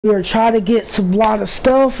We're trying to get some lot of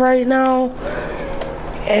stuff right now,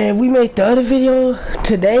 and we made the other video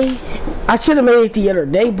today. I should have made it the other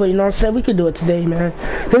day, but you know what I'm saying, we could do it today, man.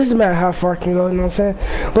 It doesn't matter how far I can go, you know what I'm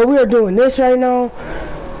saying. But we are doing this right now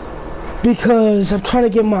because I'm trying to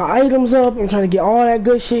get my items up. I'm trying to get all that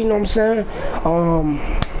good shit, you know what I'm saying.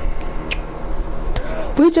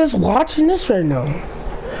 We just watching this right now.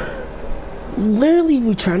 Literally,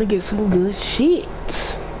 we trying to get some good shit.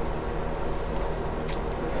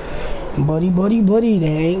 Buddy, that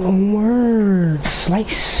ain't gonna work.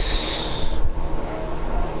 Slice.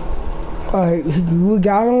 Alright, we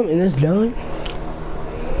got him and it's done.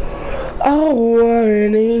 I wanna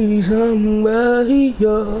need somebody,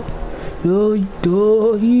 yo, let's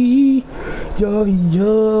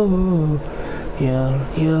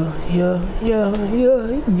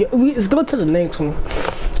go to the next one.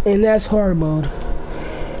 And that's hard mode.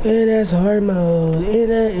 And that's hard mode.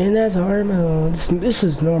 And that's hard mode. This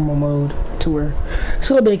is normal mode to where it's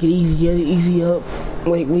gonna make it easy up.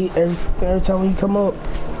 Wait, every time we come up,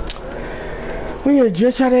 we are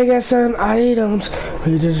just trying to get some items.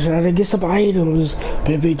 We just trying to get some items.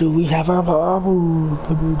 Baby, do we have a problem?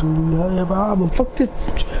 Baby, do we have a problem? Fuck this.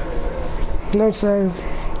 You know what I'm saying,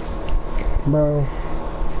 bro?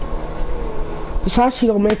 Besides, she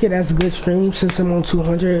don't make it as a good stream since I'm on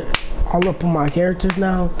 200. All up on my characters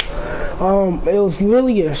now. It was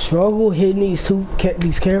really a struggle hitting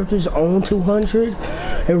these characters on 200.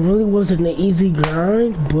 It really wasn't an easy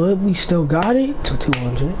grind, but we still got it to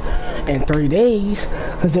 200 in 3 days,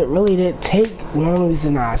 because it really didn't take longer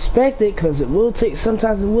than I expected, because it will take,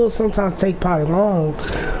 sometimes take probably long,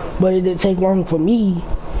 but it didn't take long for me,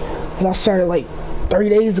 because I started like 3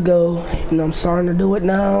 days ago, and I'm starting to do it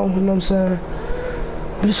now, you know what I'm saying?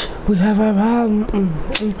 We have a problem.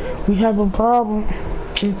 We have a problem.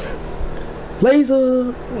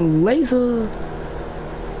 Laser.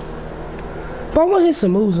 But I want to hit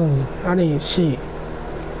some moves on you. I didn't shit.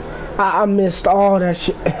 I missed all that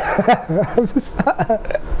shit.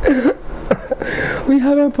 We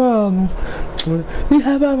have a problem. We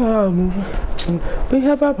have a problem. We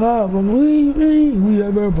have a problem. We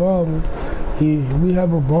have a problem. Yeah, we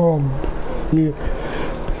have a problem. Yeah.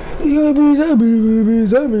 Like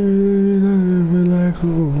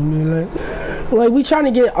we trying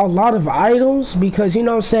to get a lot of items because, you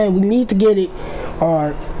know what I'm saying, we need to get it,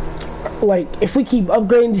 or like if we keep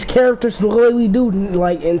upgrading these characters the way we do,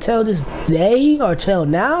 like until this day or till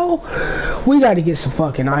now, we gotta get some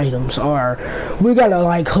fucking items, or we gotta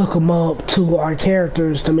like hook them up to our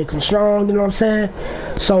characters to make them strong, you know what I'm saying.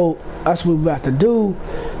 So that's what we about to do,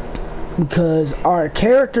 because our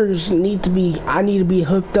characters need to be, I need to be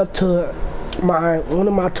hooked up to one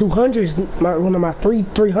of my 200s, one of my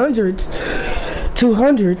 300s.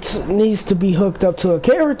 200 needs to be hooked up to a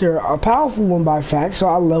character, a powerful one by fact, so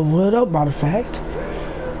I level it up by the fact.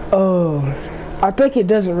 I think it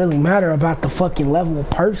doesn't really matter about the fucking level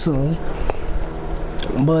personally,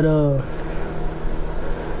 but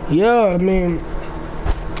yeah, I mean,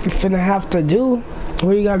 you finna have to do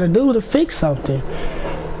what you gotta do to fix something.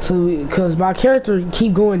 So, because my character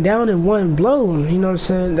keep going down in one blow, you know what I'm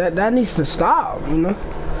saying? That needs to stop, you know?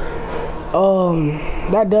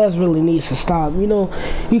 That does really need to stop. You know,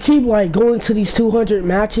 you keep like going to these 200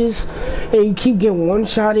 matches and you keep getting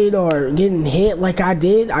one-shotted or getting hit like I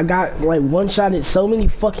did. I got like one-shotted so many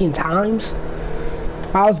fucking times.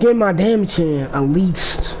 I was getting my damage in at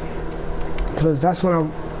least, because that's when I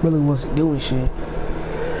really wasn't doing shit.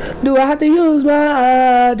 Do I have to use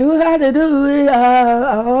my eye? Do I have to do it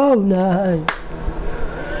all night?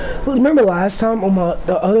 Remember last time on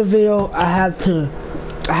the other video, I had to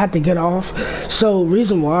get off. So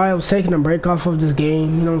reason why I was taking a break off of this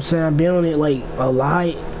game, you know what I'm saying, I've been on it like a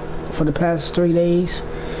lot for the past 3 days.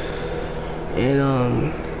 And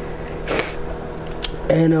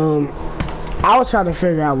I was trying to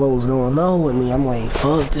figure out what was going on with me. I'm like,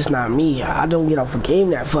 fuck, this not me. I don't get off a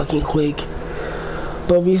game that fucking quick.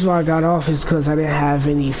 But the reason why I got off is because I didn't have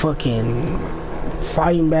any fucking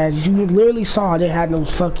fighting badges. You literally saw I didn't have no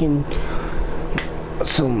fucking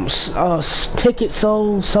tickets,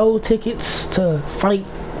 soul tickets to fight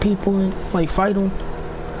people and like fight them.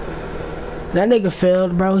 That nigga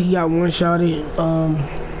failed, bro. He got one-shotted.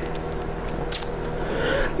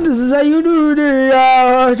 This is how you do this,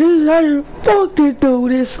 this is how you fucking do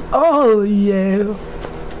this. Oh yeah.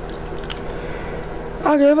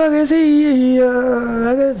 I can fucking see ya.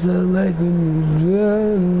 I can feel like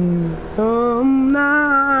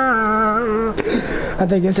nah. I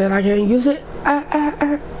think it said I can't use it.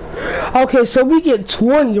 Okay, so we get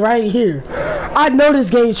 20 right here. I know this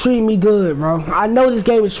game is treating me good, bro. I know this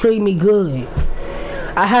game is treating me good.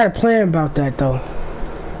 I had a plan about that though.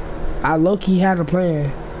 I low-key had a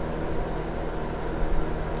plan.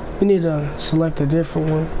 We need to select a different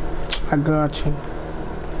one. I got you.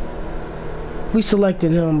 We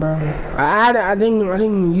selected him, bro. I didn't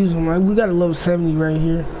even use him. Like, we got a level 70 right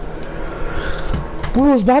here. We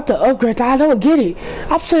was about to upgrade. I don't get it.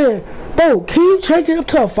 I'm saying, bro, can you change it up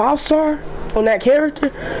to a 5-star on that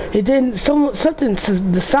character? It didn't. Something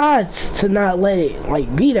decides to not let it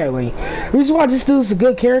like be that way. The reason why this dude's a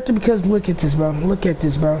good character because look at this, bro. Look at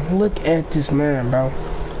this, bro. Look at this man, bro.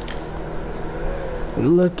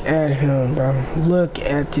 Look at him, bro. Look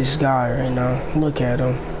at this guy right now. Look at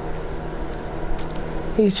him.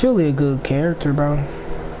 He's truly a good character, bro.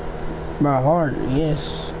 By heart,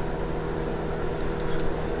 yes.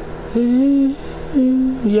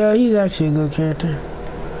 Yeah, he's actually a good character.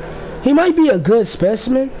 He might be a good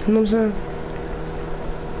specimen, you know what I'm saying?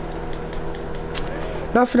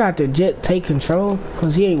 Not for that to Jet take control,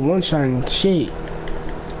 cause he ain't one-shotting shit. You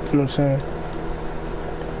know what I'm saying?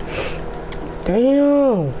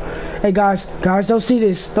 Damn. Hey guys, don't see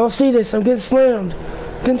this. Don't see this. I'm getting slammed.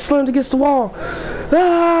 Getting slammed against the wall.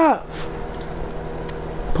 Ah!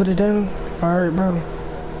 Put it down. Alright, bro.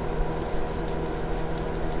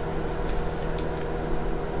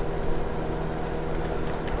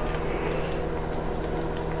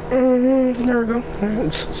 There we go.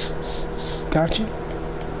 Got you.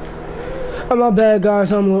 Oh, my bad,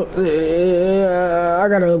 guys. I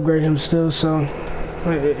gotta upgrade him still, so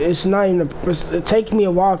it's not even. It's taking me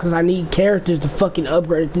a while because I need characters to fucking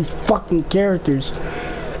upgrade these fucking characters.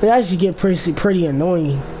 It actually get pretty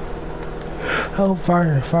annoying. Oh,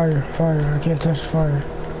 fire! I can't touch fire.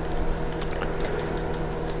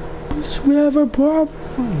 Bitch, we have a problem.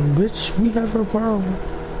 Bitch, we have a problem.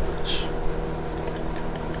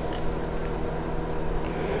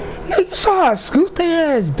 You saw I scoot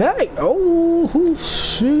their ass back. Oh,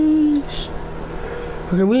 sheesh.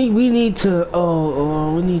 Okay, we need to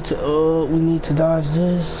we need to dodge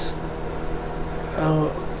this.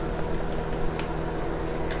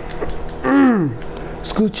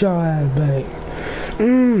 Scoot your ass back.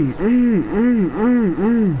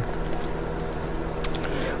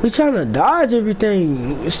 We trying to dodge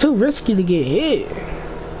everything. It's too risky to get hit.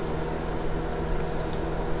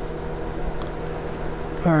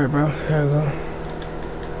 Alright, bro. There we go.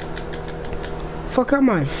 Fuck out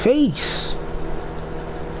my face.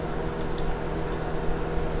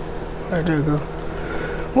 Alright, there we go.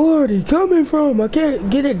 Where are they coming from? I can't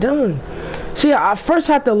get it done. See, I first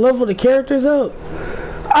have to level the characters up.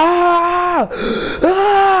 Ah!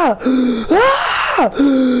 Ah! Ah!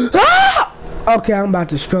 Ah! Okay, I'm about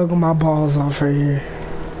to struggle my balls off right here.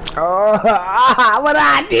 Oh, what did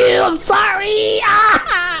I do? I'm sorry.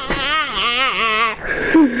 Ah!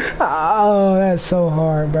 Oh, that's so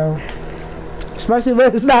hard, bro. Especially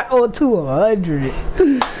when it's not on to 100.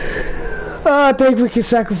 I think we can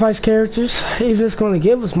sacrifice characters if it's going to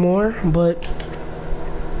give us more, but...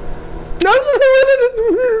 No,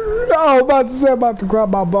 I'm about to say I'm about to grab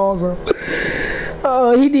my balls up.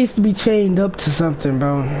 He needs to be chained up to something,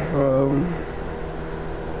 bro.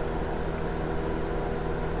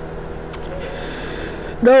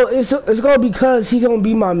 No, it's gonna be because he gonna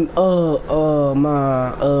be my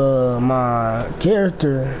my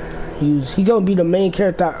character. He gonna be the main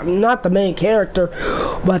character, not the main character,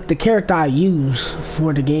 but the character I use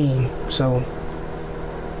for the game. So,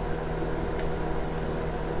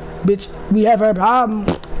 bitch, we have a problem.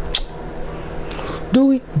 Do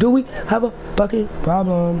we have a fucking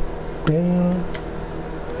problem? Damn.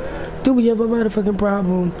 Do we have a motherfucking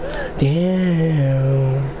problem?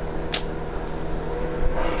 Damn.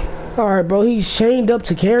 Alright, bro, he's chained up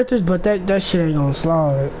to characters, but that shit ain't gonna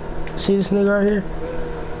slide. See this nigga right here?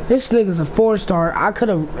 This nigga's a 4-star.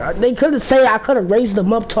 They could've said I could've raised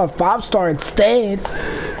him up to a 5-star instead.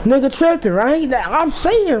 Nigga tripping, right? I'm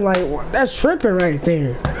saying, like, that's tripping right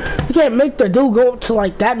there. You can't make the dude go up to,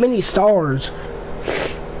 like, that many stars.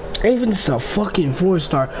 Even just a fucking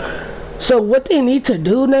 4-star. So what they need to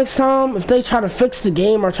do next time, if they try to fix the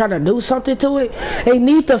game or try to do something to it, they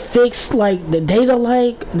need to fix like the data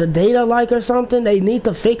like or something. They need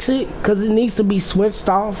to fix it because it needs to be switched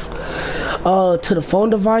off to the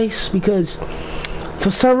phone device, because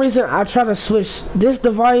for some reason I try to switch this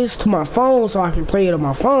device to my phone so I can play it on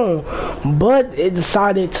my phone, but it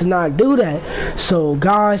decided to not do that. So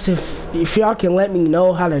guys, if y'all can let me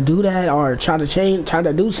know how to do that or try to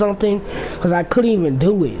do something, because I couldn't even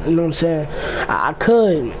do it, you know what I'm saying? I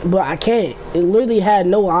could, but I can't. It literally had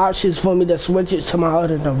no options for me to switch it to my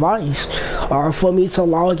other device or for me to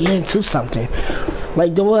log into something.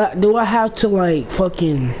 Like, do I have to like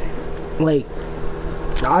fucking like,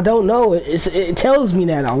 I don't know. It tells me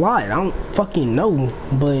that a lot. I don't fucking know,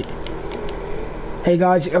 but Hey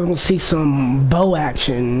guys, I'm gonna see some bow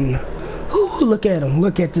action. Ooh, look at him.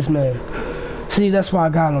 Look at this man. See, that's why I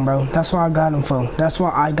got him, bro. That's why I got him for. That's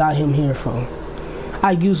why I got him here for.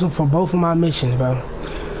 I use him for both of my missions, bro.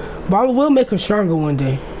 But I will make him stronger one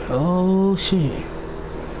day. Oh, shit.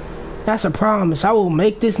 That's a promise. I will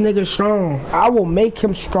make this nigga strong. I will make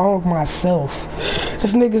him strong myself.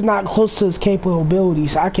 This nigga's not close to his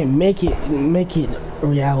capabilities. I can make it a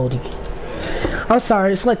reality. I'm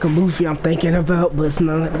sorry, it's like a movie I'm thinking about, but it's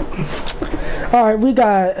not. Alright, we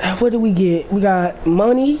got, what do we get? We got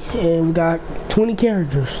money, and we got 20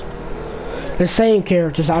 characters. The same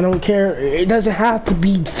characters, I don't care. It doesn't have to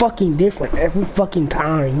be fucking different every fucking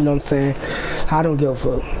time, you know what I'm saying? I don't give a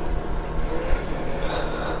fuck.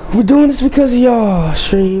 We're doing this because of y'all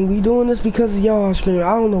stream. We doing this because of y'all stream.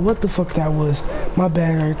 I don't know what the fuck that was. My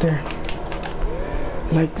bad right there.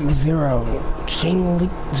 Like 0. Genuinely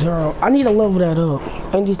 0. I need to level that up.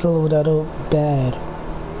 I need to level that up bad.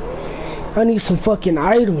 I need some fucking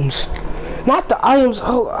items. Not the items.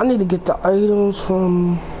 Oh, I need to get the items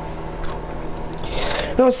from... You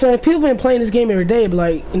know what I'm saying? People been playing this game every day, but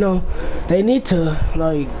like, you know, they need to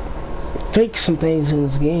like fix some things in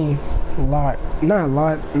this game. A lot. Not a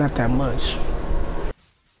lot, not that much.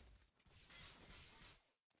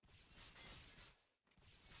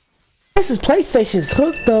 This is PlayStation's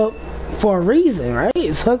hooked up for a reason, right?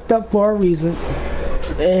 It's hooked up for a reason.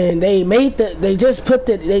 And they just put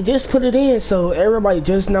it in, so everybody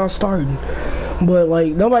just now starting. But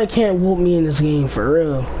like nobody can't whoop me in this game for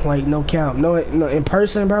real. Like no count. No in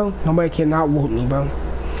person, bro. Nobody cannot whoop me, bro.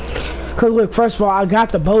 Cause look, first of all, I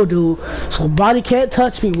got the bow dude, so body can't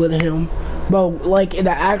touch me with him. But like in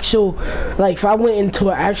the actual, like if I went into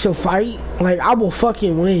an actual fight, like I will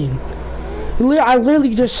fucking win. I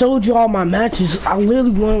literally just showed you all my matches. I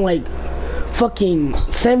literally won like fucking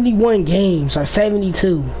 71 games or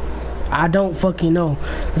 72. I don't fucking know,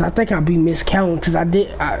 cause I think I'd be miscounting, cause I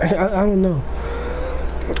don't know.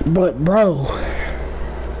 But bro,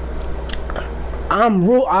 I'm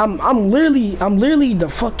literally the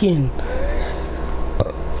fucking.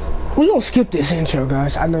 We gonna skip this intro,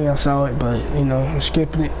 guys. I know y'all saw it, but you know, I'm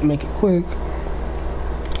skipping it. Make it quick.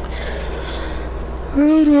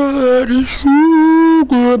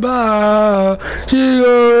 Goodbye.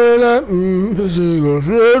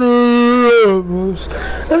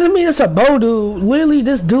 Doesn't mean it's a bow dude. Literally,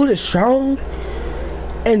 this dude is strong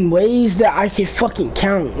in ways that I can fucking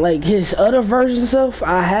count. Like his other version stuff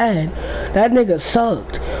I had, that nigga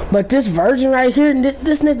sucked. But this version right here,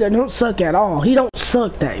 this nigga don't suck at all. He don't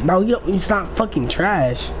suck that, bro. He's not fucking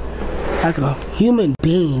trash. Like a human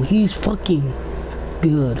being, he's fucking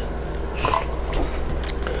good.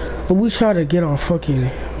 But we try to get our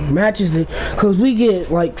fucking matches in, cause we get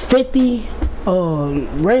like 50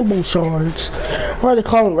 rainbow shards. Why they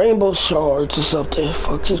call them rainbow shards or something?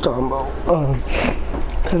 Fuck you talking about?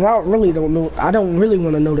 Cause I really don't know. I don't really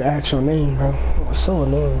want to know the actual name, bro. It's so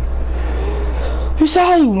annoying. You see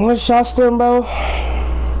how he one shots them, bro?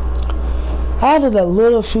 I did a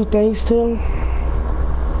little few things to him.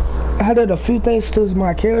 I did a few things to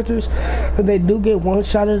my characters, but they do get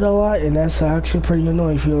one-shotted a lot, and that's actually pretty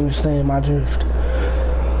annoying if you understand my drift.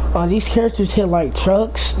 These characters hit like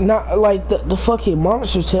trucks, not like the fucking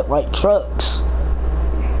monsters hit like trucks.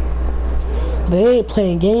 They ain't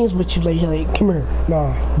playing games with you, like come here,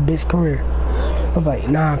 nah, bitch, come here. I'm like,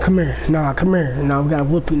 nah, come here, nah, come here. Nah, we gotta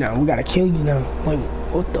whoop you now, we gotta kill you now. Like,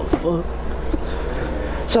 what the fuck?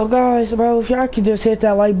 So guys, bro, if y'all could just hit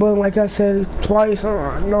that like button like I said twice.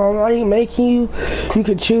 No, I ain't making you. You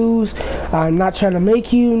can choose. I'm not trying to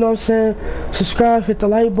make you, you know what I'm saying? Subscribe, hit the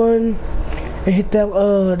like button, and hit that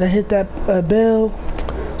bell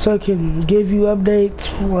so I can give you updates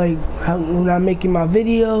like when I'm making my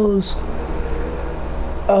videos.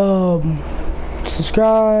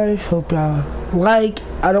 Subscribe, hope y'all like.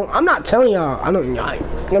 I'm not telling y'all, I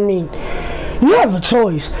mean, you have a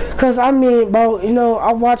choice, cause I mean, bro, you know,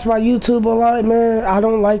 I watch my YouTube a lot, man. I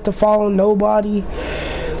don't like to follow nobody,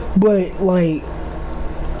 but like,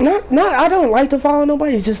 I don't like to follow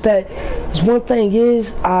nobody. It's just that one thing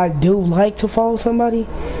is I do like to follow somebody.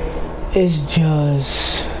 It's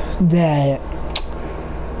just that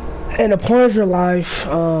in a part of your life,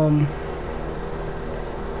 oh,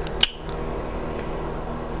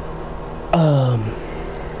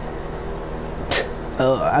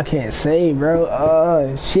 I can't say, bro.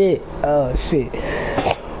 Oh shit.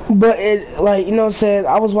 But it, like, you know what I'm saying,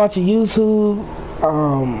 I was watching YouTube.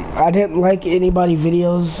 I didn't like anybody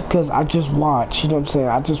videos because I just watch, you know what I'm saying?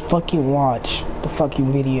 I just fucking watch the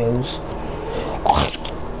fucking videos.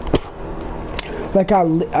 Like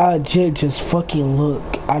I just fucking look.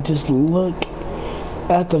 I just look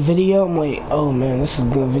at the video, I'm like, oh man, this is a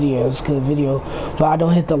good video, it's a good video. But I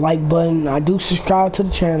don't hit the like button. I do subscribe to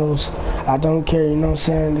the channels. I don't care, you know what I'm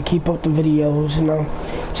saying, to keep up the videos, you know,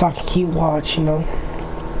 so I can keep watching, you know.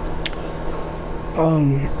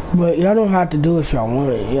 But y'all don't have to do it if y'all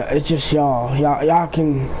want it. Yeah, it's just y'all. Y'all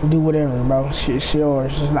can do whatever, bro. It's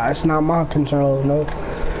yours. It's not my control, you know.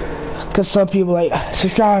 Cause some people like,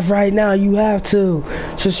 subscribe right now. You have to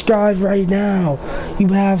subscribe right now. You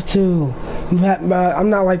have to. I'm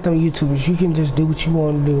not like them YouTubers. You can just do what you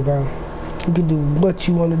want to do, bro. You can do what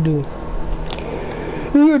you want to do.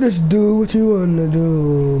 You can just do what you want to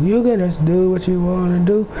do. You can just do what you want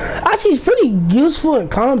to do. Actually, it's pretty useful in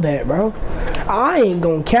combat, bro. I ain't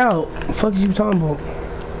gonna count. What the fuck is you talking about?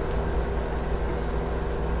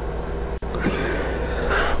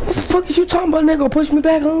 What the fuck is you talking about? They gonna push me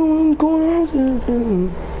back on going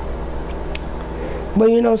on. But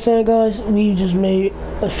you know what I'm saying, guys? We just made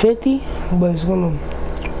a 50, but it's gonna.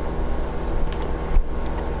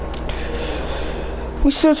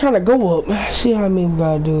 We still trying to go up. See how many we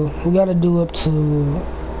gotta do. We gotta do up to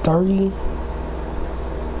 30.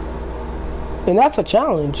 And that's a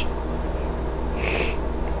challenge.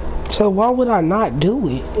 So why would I not do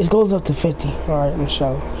it? It goes up to 50. Alright, I'm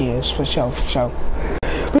sure. Yes, for sure, for sure.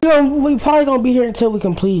 We probably gonna be here until we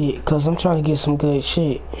complete it. Cause I'm trying to get some good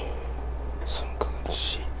shit. Some good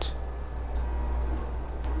shit.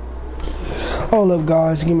 Hold up,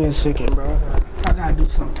 guys. Give me a second, bro. I gotta do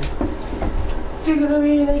something. You're gonna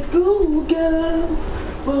be like, go get up.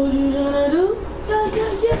 What was you trying to do? Yeah,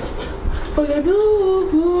 yeah, yeah. What you do?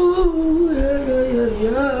 Yeah, yeah,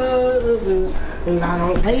 yeah. And I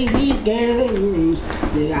don't play these games.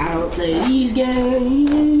 I don't play these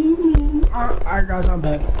games. Alright, guys, I'm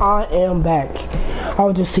back. I am back. I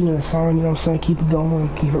was just singing a song, you know what I'm saying? Keep it going,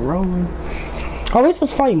 keep it rolling. Are we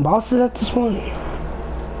just fighting bosses at this point?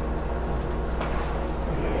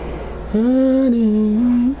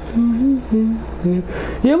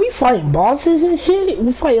 Yeah, we fight bosses and shit.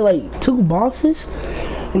 We fight like 2 bosses.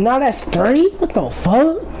 And now that's 3? What the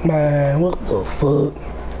fuck? Man, what the fuck?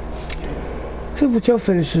 See what your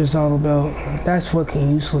finisher is all about. That's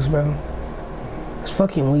fucking useless, bro. That's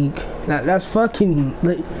fucking weak. That's fucking,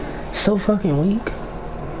 like, so fucking weak.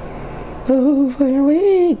 So fucking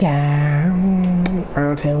weak.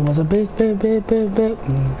 Round 10 was a bitch.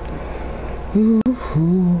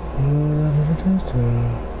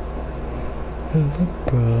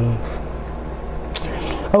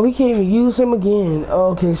 Oh, we can't even use him again.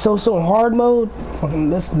 Okay, so hard mode. Fucking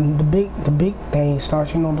this the big thing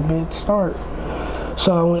starts. You know, the big start.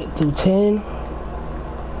 So I went through 10.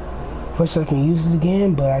 Wish I can use it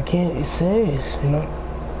again, but I can't. It says, you know.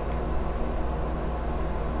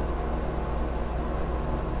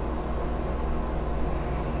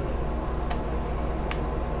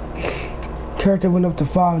 Character went up to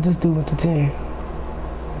 5. This dude went to 10.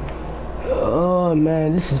 Oh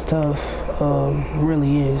man, this is tough.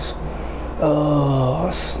 Really is. Oh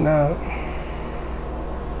snap.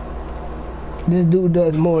 This dude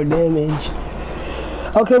does more damage.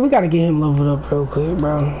 Okay, we gotta get him leveled up real quick,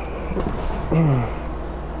 bro.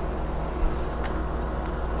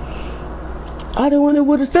 I don't want to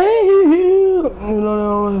what to say. You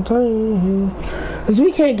know what I'm saying? Cause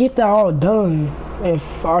we can't get that all done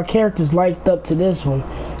if our character's liked up to this one.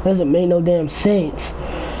 Doesn't make no damn sense.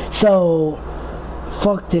 So,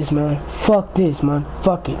 fuck this, man. Fuck this, man.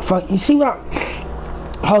 Fuck it. Fuck. You see what I...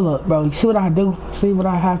 Hold up, bro. You see what I do? See what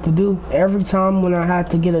I have to do? Every time when I have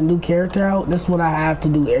to get a new character out, this is what I have to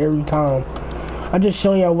do every time. I'm just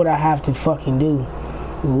showing y'all what I have to fucking do.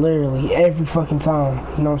 Literally, every fucking time.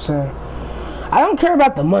 You know what I'm saying? I don't care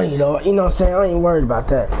about the money, though. You know what I'm saying? I ain't worried about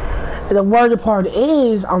that. The worried part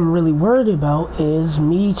is, I'm really worried about is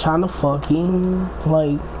me trying to fucking,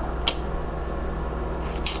 like...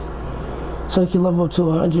 So he can level up to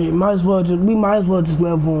 100. We might as well just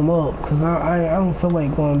level him up, cause I don't feel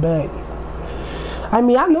like going back. I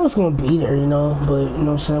mean, I know it's gonna be there, you know, but you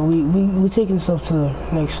know what I'm saying. We taking stuff to the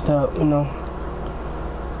next step, you know.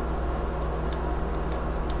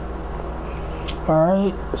 All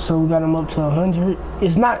right, so we got him up to 100.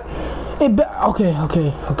 It's not. Okay.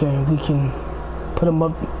 We can put him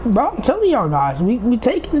up. Bro, I'm telling y'all guys, we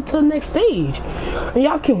taking it to the next stage. And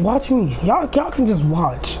y'all can watch me. Y'all can just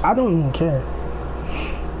watch. I don't even care.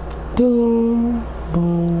 Doom,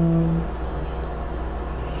 boom.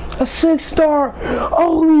 A 6-star.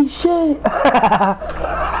 Holy shit.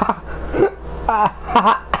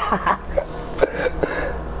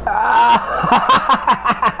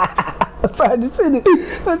 I'm sorry, that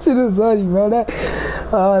shit is funny, bro.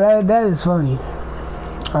 That is funny.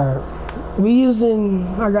 Alright.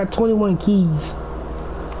 I got 21 keys.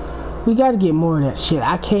 We gotta get more of that shit.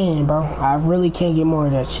 I can, bro. I really can get more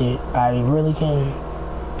of that shit. I really can.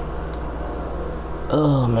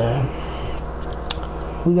 Oh, man.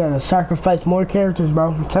 We gotta sacrifice more characters,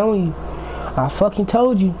 bro. I'm telling you. I fucking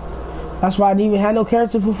told you. That's why I didn't even have no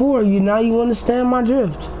characters before. Now you understand my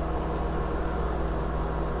drift.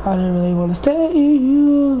 I didn't really want to stay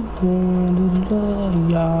you.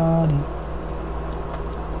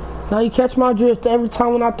 Now you catch my drift. Every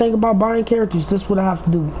time when I think about buying characters, this is what I have to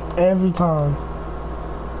do. Every time.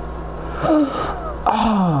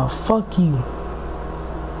 Ah, oh, fuck you.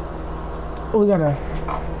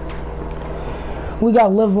 We gotta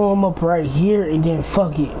level them up right here, and then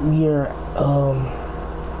fuck it.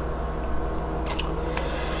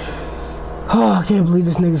 Oh, I can't believe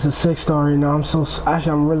this nigga's a 6-star right now.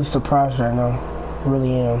 I'm really surprised right now. I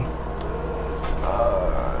really am.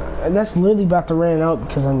 And that's literally about to run out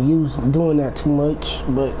because I'm doing that too much.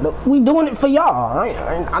 But we doing it for y'all.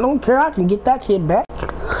 I don't care. I can get that shit back.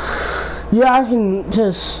 Yeah, I can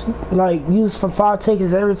just like use for 5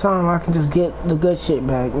 tickets every time. I can just get the good shit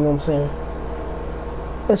back. You know what I'm saying?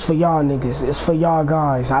 It's for y'all niggas. It's for y'all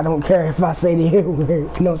guys. I don't care if I say the N-word.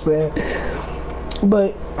 You know what I'm saying?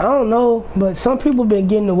 But I don't know. But some people been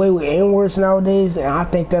getting away with N-words nowadays, and I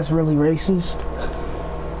think that's really racist.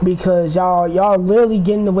 Because y'all literally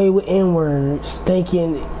getting away with N-words,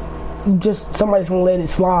 thinking just somebody's gonna let it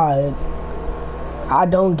slide. I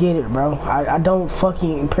don't get it, bro. I don't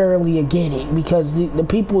fucking apparently get it, because the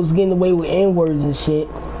people is getting away with N-words and shit,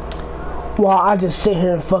 while I just sit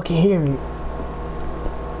here and fucking hear it.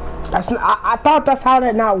 I thought that's how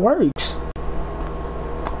that not works.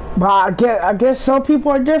 But I guess some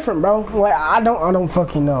people are different, bro. Like I don't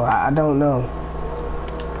fucking know. I don't know.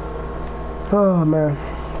 Oh man.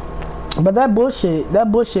 But that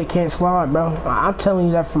bullshit can't slide, bro. I'm telling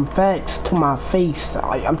you that from facts to my face.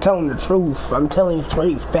 I'm telling the truth. I'm telling you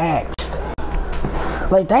straight facts.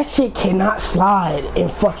 Like, that shit cannot slide in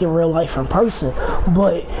fucking real life in person.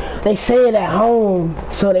 But they say it at home,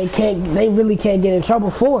 so they really can't get in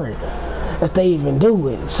trouble for it if they even do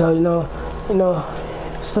it. So, you know,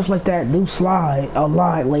 stuff like that do slide a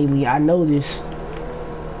lot lately. I know this.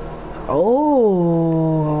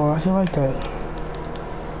 Oh, I should like that.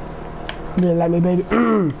 You didn't like me, baby.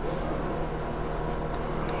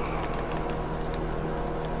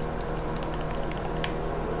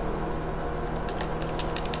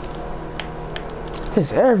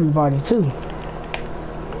 It's everybody too.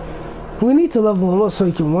 We need to level them up so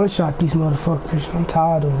we can one-shot these motherfuckers. I'm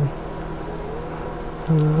tired of them.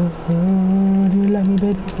 Do you like me,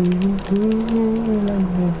 baby? Do you like me,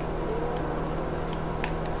 baby?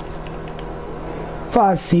 If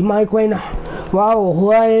I see Mike right now. Wow,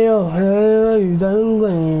 who are you? Hey, you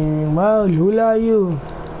doing? Wow, who are you?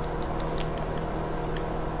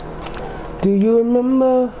 Do you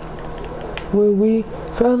remember when we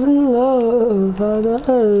fell in love?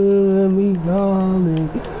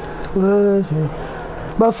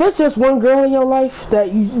 But if it's just one girl in your life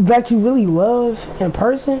that you really love in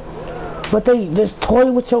person, but they just toy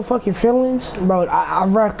with your fucking feelings, bro, I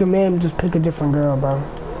recommend just pick a different girl, bro.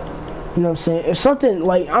 You know what I'm saying? If something,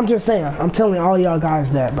 like, I'm just saying, I'm telling all y'all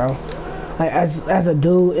guys that, bro. Like, as a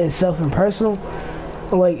dude and self and personal,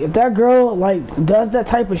 like, if that girl, like, does that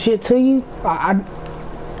type of shit to you,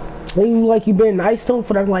 like you been nice to them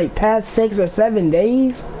for the, like, past 6 or 7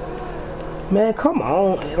 days, man, come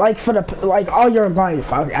on. Like, all your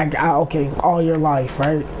life, okay, all your life,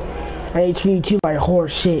 right? I ain't treat you like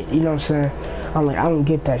horse shit, you know what I'm saying? I'm like, I don't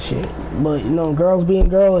get that shit. But, you know, girls being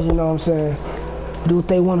girls, you know what I'm saying? Do what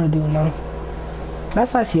they want to do, no?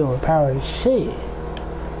 That's actually overpowered as shit.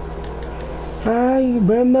 I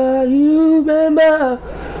remember, you remember,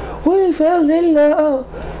 we fell in love.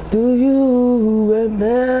 Do you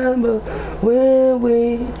remember when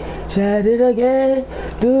we chatted again?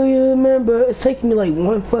 Do you remember? It's taking me like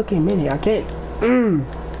 1 fucking minute. I can't.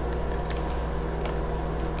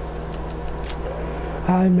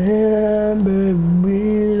 I remember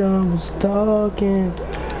when I was talking.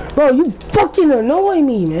 Bro, you fucking annoy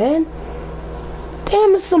me, man.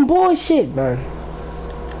 Damn, it's some bullshit, man.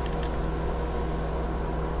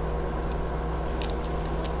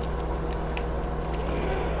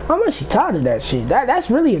 I'm actually tired of that shit. That's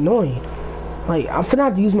really annoying. Like, I'm finna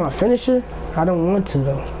have to use my finisher. I don't want to,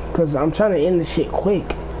 though. Because I'm trying to end this shit quick.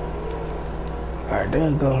 Alright, there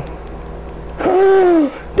you go.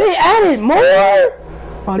 They added more?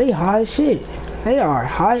 Oh, they high as shit. They are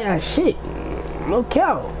high as shit. Look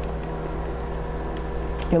out.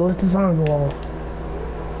 Yeah, let the song go on.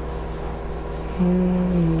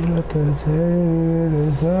 Let the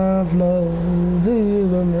sailors of love, do you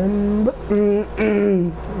remember?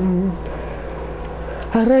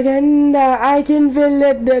 Araganda, I can feel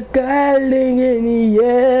it, the calling in the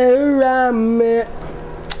air around me.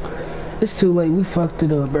 It's too late, we fucked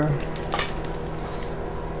it up, bro.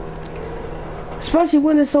 Especially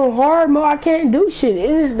when it's on hard mode, I can't do shit.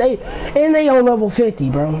 They on level 50,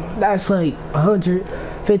 bro. That's like 100.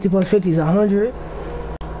 50 plus 50 is 100.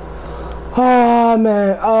 Oh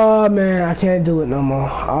man, I can't do it no more.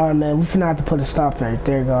 Oh man, we finna have to put a stop right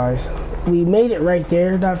there, guys. We made it right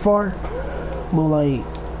there that far, but like,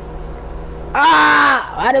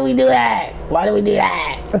 why did we do that? Why did we do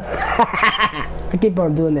that? I keep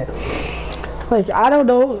on doing that. Like, I don't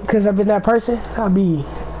know, cause I've been that person. I'll be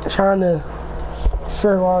trying to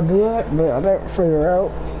figure out how to do that, but I don't figure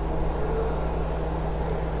out.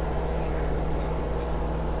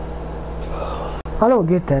 I don't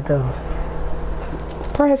get that though.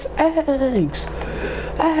 Press X.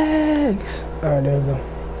 X. Alright, there we go.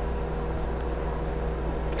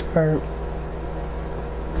 Alright.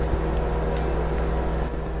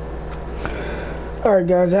 Alright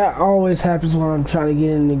guys, that always happens when I'm trying to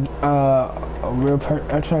get in the I'm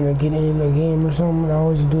trying to get in the game or something. I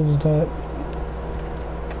always do that.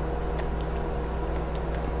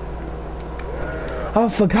 I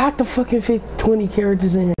forgot the fucking 20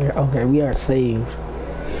 characters in here. Okay, we are saved.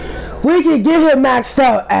 We can get him maxed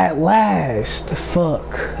out at last. Fuck.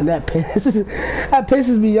 That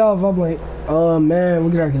pisses me off. I'm like, oh man,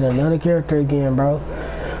 we gotta get another character again, bro.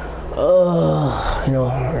 You know,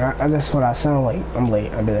 that's what I sound like. I'm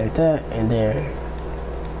late. I'll be like that, and then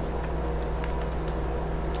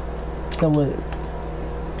that was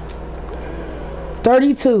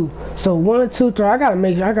 32. So 1, 2, 3. I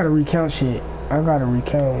gotta recount shit. I gotta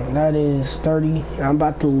recount. That is 30. I'm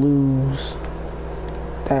about to lose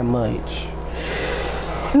that much.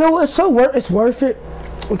 You know what? It's worth it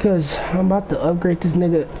because I'm about to upgrade this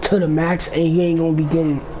nigga to the max, and he ain't gonna be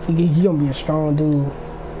getting. He gonna be a strong dude.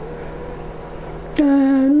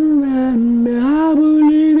 I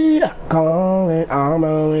believe it. Call it. I'm a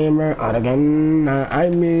believer. I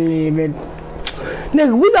believe it.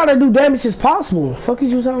 Nigga, we gotta do damage as possible. Fuck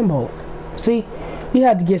is you talking about? See, you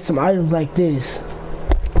had to get some items like this,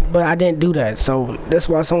 but I didn't do that, so that's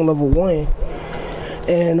why it's on level 1.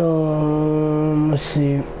 And let's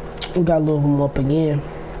see, we gotta level them up again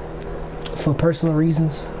for personal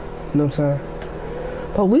reasons. You know what I'm saying?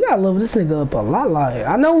 But we gotta level this nigga up a lot. Like,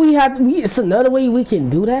 I know it's another way we can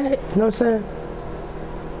do that. You know what I'm saying?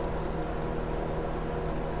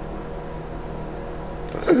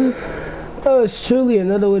 It's truly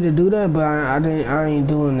another way to do that, but I ain't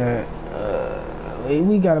doing that.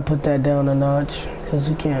 We gotta put that down a notch, cause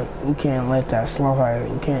we can't let that slide.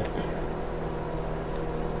 We can't.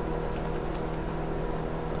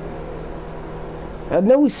 I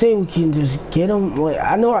know we say we can just get them. Like,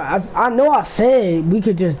 I know I said we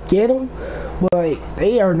could just get them, but like,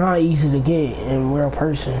 they are not easy to get in real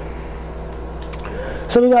person.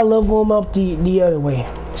 So we gotta level them up the other way.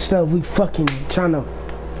 Instead of we fucking trying to.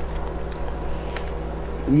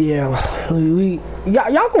 Yeah,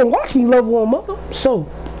 y'all gonna watch me level them up. So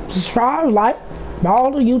subscribe, like,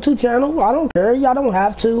 follow the YouTube channel. I don't care. Y'all don't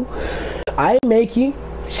have to. I ain't making.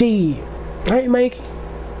 See, I ain't making.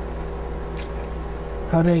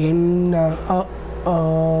 How they getting? Hold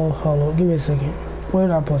on. Give me a second. What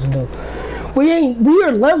am I supposed to do? We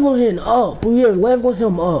are leveling him up. We are leveling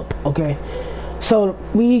him up. Okay. So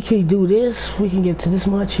we can do this. We can get to this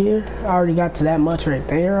much here. I already got to that much right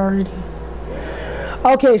there already.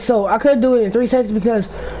 Okay, so I couldn't do it in 3 seconds because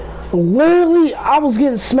literally I was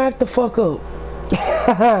getting smacked the fuck up.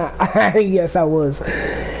 Yes, I was.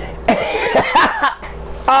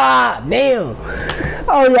 Damn.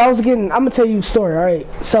 Oh yeah, I'm gonna tell you a story, alright?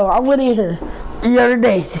 So I went in here the other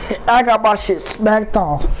day. I got my shit smacked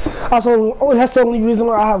off. That's the only reason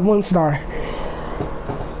why I have 1 star.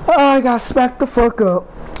 I got smacked the fuck up.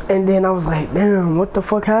 And then I was like, damn, what the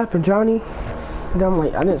fuck happened, Johnny? And I'm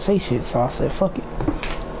like, I didn't say shit, so I said, fuck it.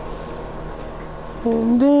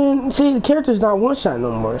 And then, see, the character's not one-shot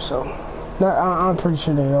no more, so. I'm pretty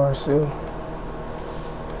sure they are still.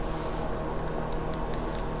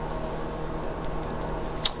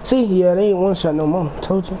 See, yeah, they ain't one-shot no more,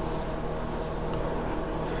 told you.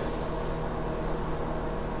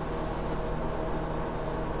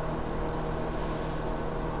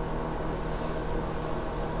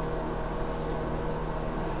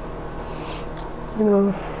 You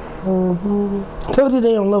know, told you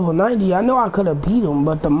they on level 90. I know I could have beat them,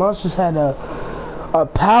 but the monsters had a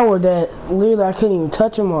power that literally I couldn't even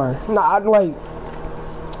touch them or. Nah, like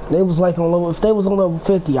they was like on level. If they was on level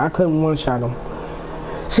 50, I couldn't one-shot them.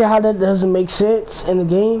 See how that doesn't make sense in the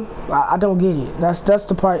game? I don't get it. That's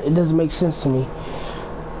the part it doesn't make sense to me.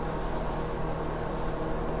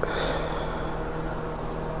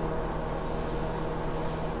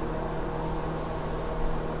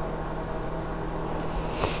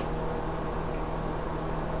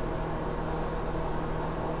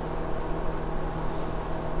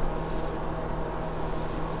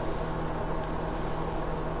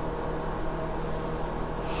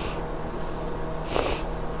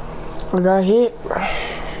 I got hit.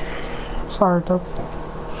 Sorry though.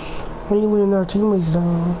 We letting our teammates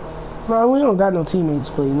down. No, we don't got no teammates,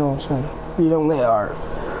 but you know what I'm saying. We don't let our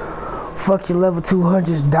fucking level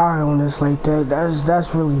 200s die on us like that.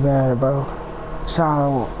 That's really bad, bro.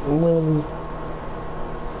 Child, literally.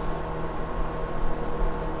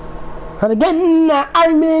 And again, I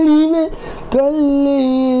believe it.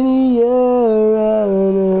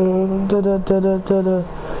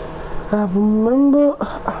 I remember,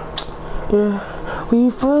 yeah, we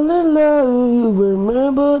fell in love. You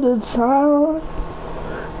remember the time?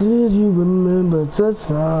 Did you remember the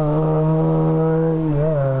time?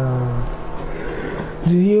 Yeah.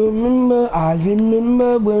 Do you remember? I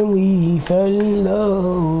remember when we fell in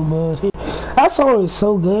love. But that song is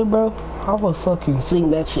so good, bro. I would fucking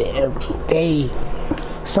sing that shit every day.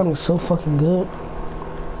 That song is so fucking good.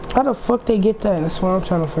 How the fuck they get that? That's what I'm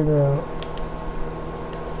trying to figure out.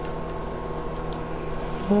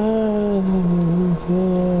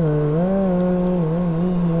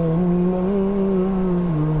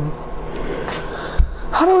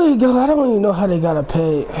 How do we go? I don't even know how they gotta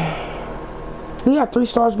pay. We got 3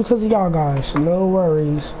 stars because of y'all guys. No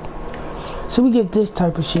worries. So we get this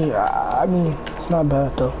type of shit. I mean, it's not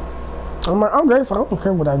bad though. I'm grateful. I don't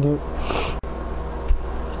care what I get.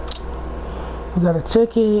 We got a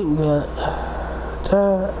ticket. We got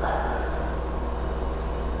that.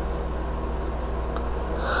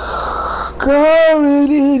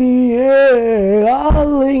 Calling in the air,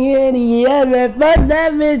 calling in the air, man, fuck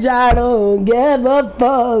that bitch, I don't give a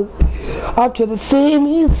fuck. I'm trying to sing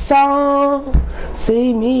me a song,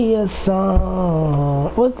 sing me a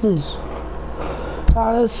song. What's this?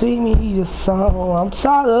 Try to sing me a song. I'm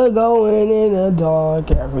tired of going in the dark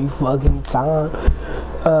every fucking time.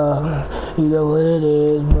 You know what it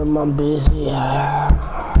is, but I'm busy.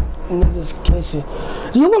 Niggas kissing.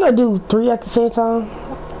 Do you wanna do 3 at the same time?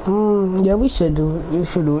 Yeah, we should do it. We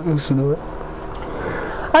should do it. We should do it.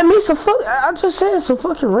 I mean, I just said it's a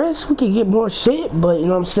fucking risk. We could get more shit, but you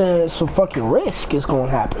know what I'm saying? It's a fucking risk is gonna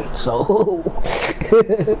happen. So,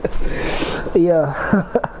 yeah.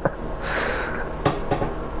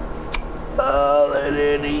 Oh, that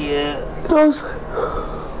idiot.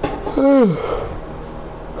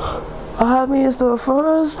 I mean, it's the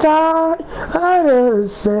first time at the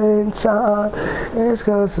same time. It's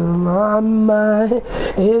cause of my mind.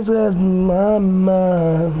 It's cause of my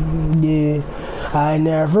mind. Yeah. I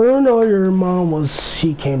never know your mom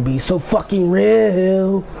she can be so fucking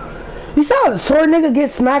real. You saw the short nigga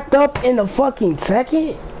get smacked up in a fucking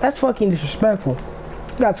second? That's fucking disrespectful.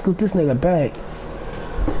 You gotta scoot this nigga back.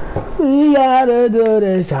 We gotta do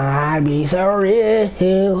this. I be so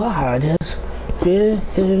real. I just feel.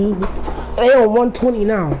 They on 120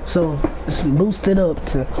 now, so it's boosted up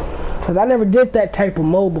to. Cause I never did that type of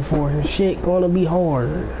mode before, and shit gonna be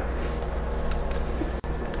hard.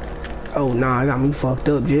 Oh nah, I got me fucked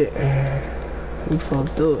up, Jet. Me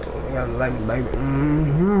fucked up. You gotta like me, baby.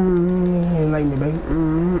 You like me, baby.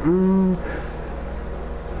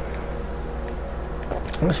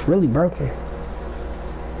 That's really broken.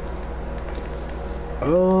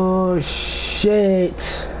 Oh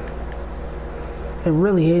shit. It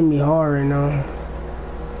really hit me hard right now.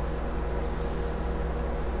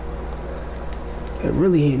 It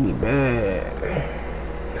really hit me bad.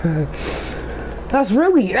 That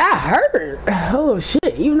hurt. Oh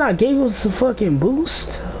shit, you not gave us a fucking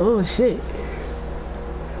boost? Oh shit.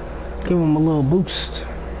 Give him a little boost.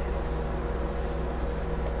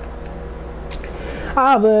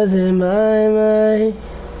 I was in my mind.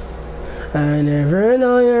 I never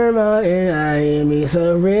know your mind. I am me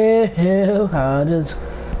so real. How does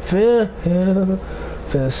feel?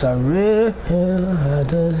 Feel so real. How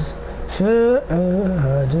does feel?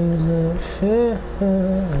 How does it feel?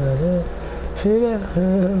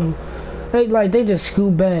 They just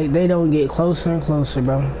scoot back. They don't get closer and closer,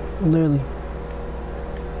 bro. Literally.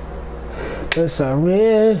 It's a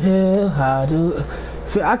real. How do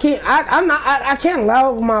I can't. I can't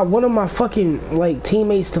allow one of my fucking like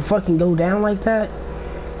teammates to fucking go down like that.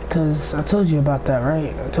 Cause I told you about that,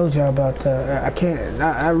 right? I told you about that. I can't.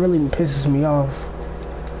 That really pisses me off.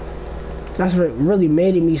 That's what really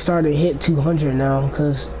made me start to hit 200 now.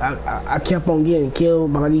 Cause I kept on getting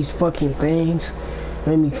killed by these fucking things.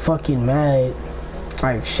 Made me fucking mad.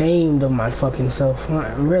 I'm ashamed of my fucking self.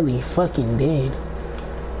 I really fucking did.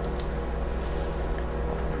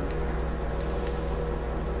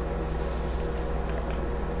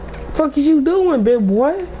 Fuck is you doing, big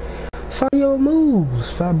boy? Saw your moves,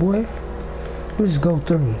 fat boy. Let's go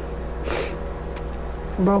through.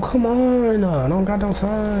 Bro, come on. I don't got no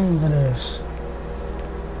time for this.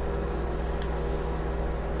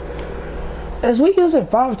 As we using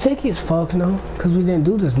 5 tickets, fuck no. Cause we didn't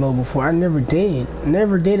do this mode before. I never did.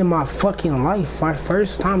 Never did in my fucking life. My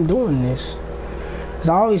first time doing this. Cause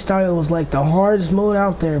I always thought it was like the hardest mode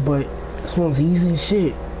out there, but this one's easy as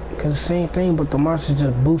shit. Cause same thing, but the monster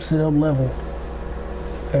just boosted up level.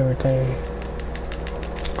 Everything.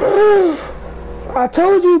 I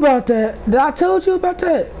told you about that. Did I told you about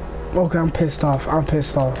that? Okay, I'm pissed off. I'm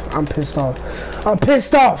pissed off. I'm pissed off. I'm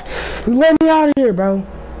pissed off. Let me out of here, bro.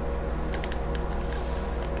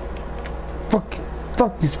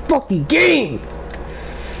 Fuck this fucking game.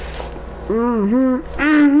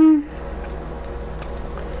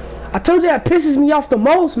 I told you that pisses me off the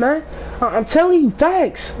most, man. I'm telling you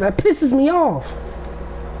facts. That pisses me off.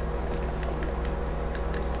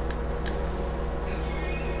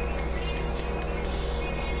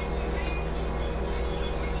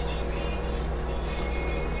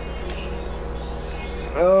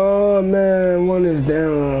 Oh man, one is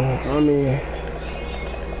down. I mean,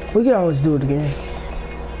 we can always do it again.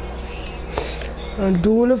 I'm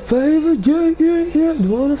doing a favor, yeah, yeah, yeah.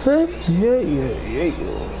 Doing a favor, yeah, yeah, yeah,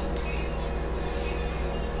 yeah.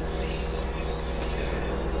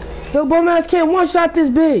 Yo, bum ass can't one-shot this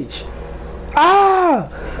bitch. Ah!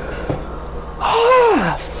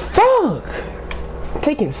 Ah! Fuck!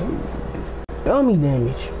 Taking some dummy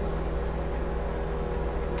damage.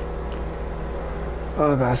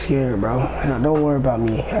 Oh, I got scared, bro. Now, don't worry about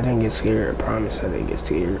me. I didn't get scared. I promise I didn't get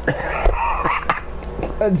scared.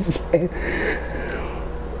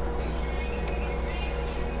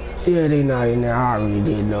 Yeah, they not in there. I already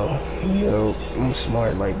did know. Yo, I'm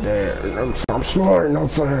smart like that. I'm smart, you know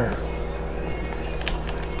what I'm saying?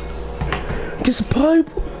 Get some pipe.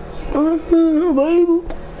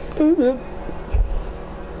 Baby.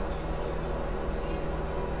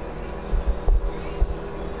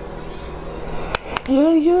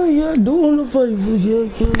 Yeah, yeah, yeah, doing the favors, yeah,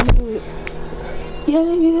 yeah, yeah.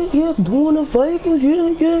 Yeah, yeah, yeah, doing the favors, yeah,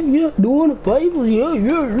 yeah, yeah, doing the favors, yeah,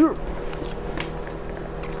 yeah, yeah.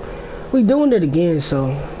 We doing it again,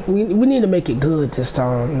 so we need to make it good this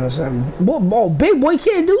time, you know what I'm saying? Boy, big boy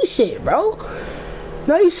can't do shit, bro.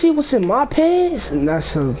 Now you see what's in my pants? That's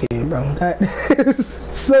so gay, bro. That is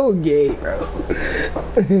so gay, bro.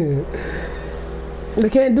 They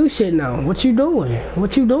can't do shit now. What you doing?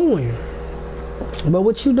 What you doing? But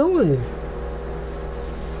what you doing?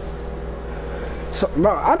 So,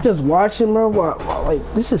 bro, I'm just watching, bro. Like,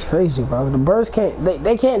 this is crazy, bro. The birds can't,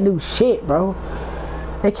 they can't do shit, bro.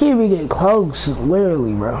 They can't even get close,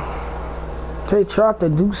 literally, bro. They tried to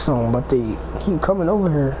do something, but they keep coming over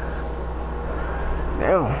here.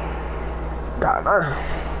 Damn. God damn.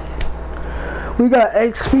 We got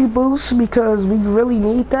XP boost because we really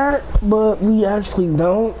need that, but we actually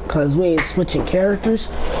don't because we ain't switching characters.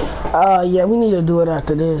 Yeah, we need to do it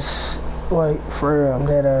after this. Like, for real,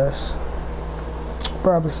 dead ass.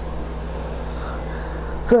 Probably.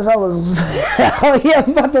 Because I was, oh yeah,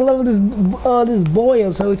 I'm about to level this boy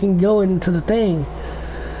up so we can go into the thing.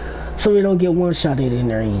 So we don't get one-shotted in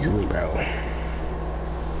there easily, bro.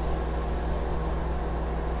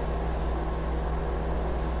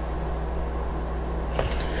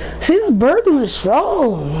 See, this bird dude is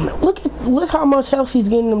strong. Look how much health he's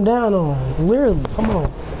getting them down on. Literally, come on.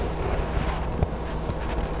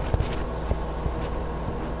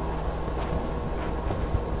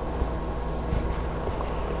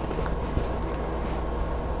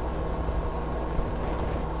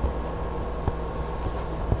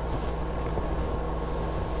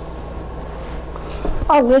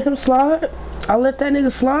 I let him slide. I let that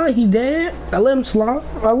nigga slide. He dead. I let him slide.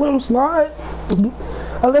 I let him slide.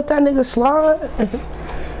 I let that nigga slide. You know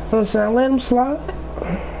what I'm saying? I let him slide.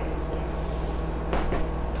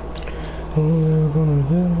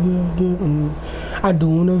 I'm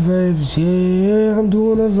doing the vibes, yeah. I'm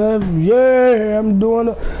doing the vibes, yeah. I'm doing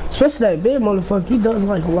the. Especially that big motherfucker. He does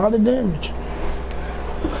like a lot of damage.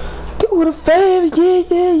 Doing a favor, yeah,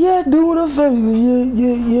 yeah, yeah. Doing a favor, yeah,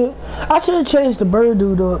 yeah, yeah. I should have changed the bird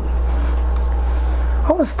dude up.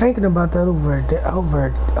 I was thinking about that over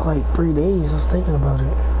like 3 days. I was thinking about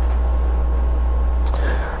it.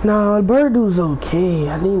 Nah, the bird dude's okay.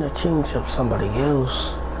 I need to change up somebody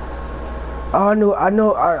else.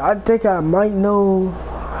 I think I might know.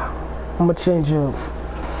 I'm gonna change up.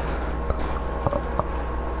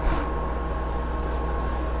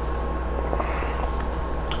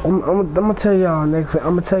 I'm gonna tell y'all next.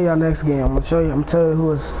 I'm gonna tell y'all next game. I'm gonna show you. I'm gonna tell you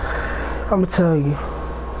who is. I'm gonna tell you.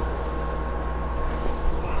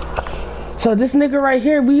 So this nigga right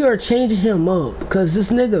here, we are changing him up because this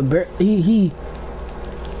nigga, he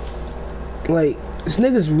like This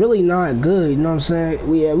nigga's really not good, you know what I'm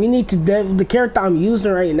saying? Yeah, we need to the character I'm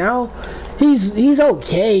using right now, he's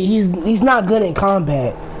okay. He's not good in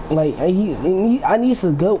combat. Like I need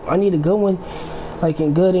a good one, like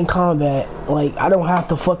good in combat. Like I don't have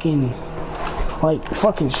to fucking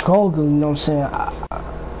struggle, you know what I'm saying?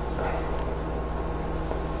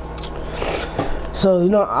 So, you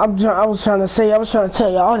know, I was trying to tell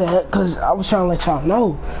y'all that, because I was trying to let y'all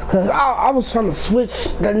know. Because I was trying to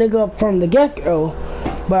switch that nigga up from the get-go,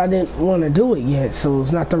 but I didn't want to do it yet, so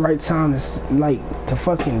it's not the right time to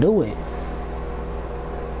fucking do it.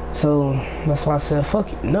 So, that's why I said,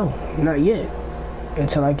 fuck it, no, not yet.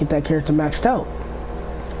 Until I get that character maxed out.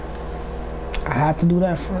 I have to do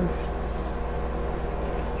that first.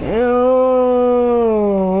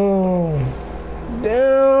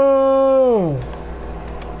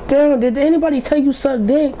 Damn, did anybody tell you suck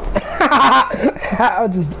dick? I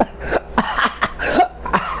just...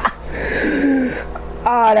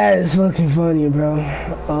 Oh, that is fucking funny, bro.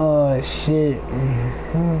 Oh, shit.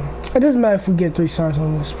 It doesn't matter if we get 3 stars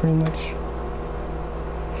on this, pretty much.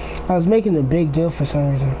 I was making a big deal for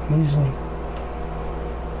some reason, usually.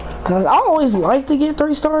 Cause I always like to get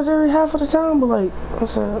 3 stars every half of the time, but like, I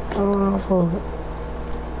said, fuck it.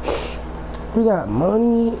 We got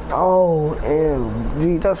money. Oh,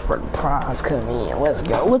 and that's where the prize come in. Let's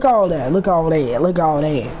go. Look all that. Look all that. Look all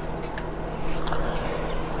that.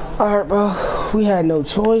 Alright, bro. We had no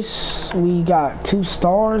choice. We got 2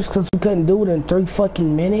 stars because we couldn't do it in 3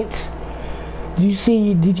 fucking minutes. Did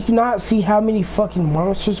you not see how many fucking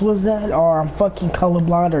monsters was that? Or I'm fucking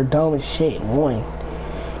colorblind or dumb as shit. 1.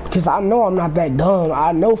 Because I know I'm not that dumb.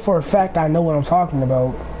 I know for a fact I know what I'm talking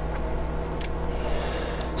about.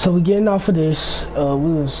 So we getting off of this. We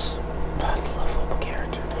was about to level up a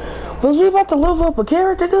character. Was we about to level up a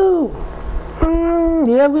character, dude? I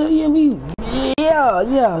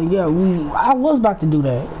was about to do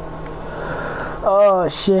that.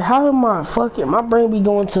 Shit, how did my brain be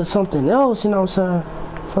going to something else, you know what I'm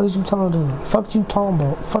saying? Fuck is you talking about?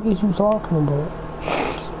 Fuck is you talking about?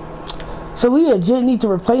 So we legit need to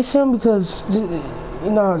replace him because, you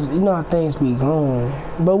know how things be going.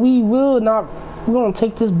 But we will not, we're gonna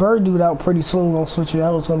take this bird dude out pretty soon. We're gonna switch it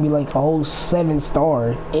out. It's gonna be like a whole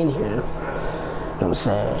 7-star in here. You know what I'm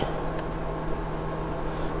saying?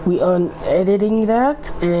 We unediting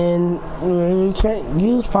that, and we can't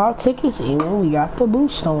use 5 tickets. Even we got the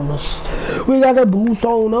boost on us. We got the boost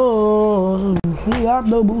on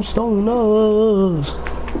us.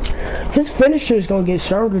 His finisher is gonna get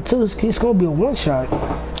stronger too. It's gonna be a 1-shot.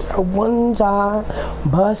 A 1-shot,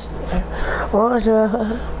 buzz,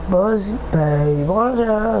 1-shot, buzzy baby,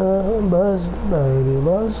 1-shot, buzzy baby,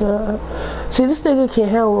 1-shot. See, this nigga can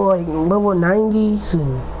handle like level 90s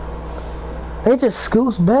and they just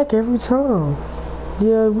scoots back every time.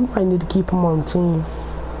 Yeah, we might need to keep him on the team.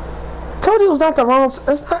 Told you it was not the wrong.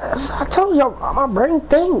 I told you my brain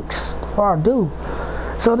thinks before I do.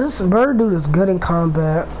 So this bird dude is good in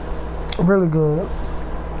combat, really good.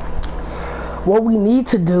 What we need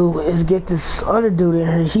to do is get this other dude in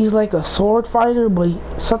here. He's like a sword fighter, but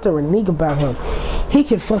something unique about him. He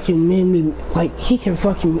can fucking win me, like he can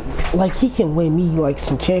win me like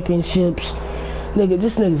some championships. Nigga,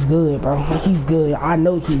 this nigga's good, bro. He's good. I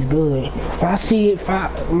know he's good. If I see it,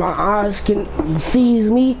 my eyes can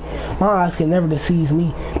deceive me, my eyes can never deceive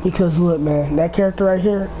me. Because look, man, that character right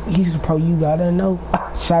here, he's the pro you gotta know.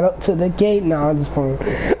 Shout out to the gate. Nah, I'm just playing.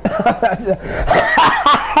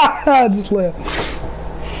 I'm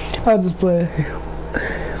just playing.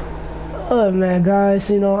 Oh man, guys,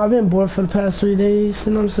 you know, I've been bored for the past 3 days,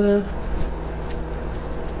 you know what I'm saying?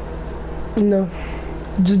 You know,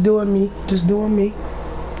 just doing me.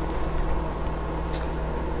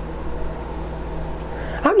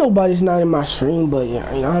 I know nobody's not in my stream, but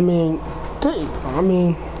yeah, you know, I mean,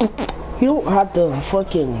 you don't have to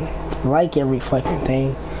fucking like every fucking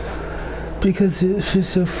thing. Because if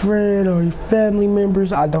it's a friend or your family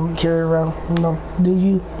members, I don't care around. You know, do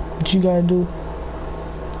you? What you gotta do?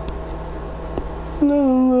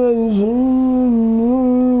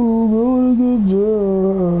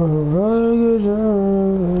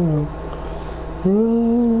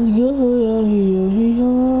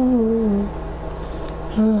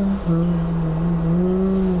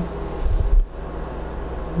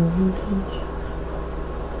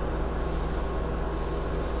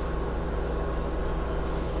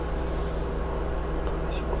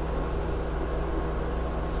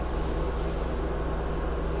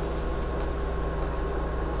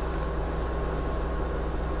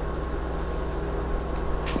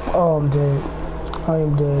 Oh, I'm dead. I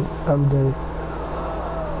am dead. I'm dead.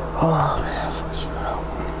 Oh, man, I fucked you up.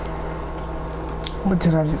 But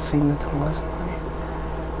did I just say nothing last night?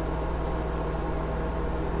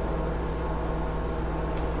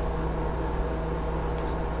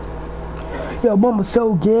 Yo, mama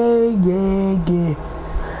so gay, yeah.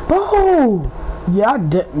 Bro! Yeah, I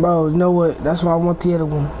did, bro. You know what? That's why I want the other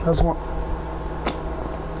one. That's why.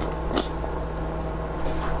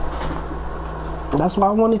 That's why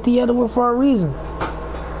I wanted the other one for a reason.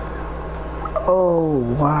 Oh,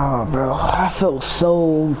 wow, bro. I felt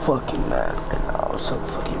so fucking mad. And I was so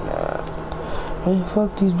fucking mad. Man,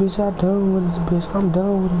 fuck these bitch. I'm done with this bitch. I'm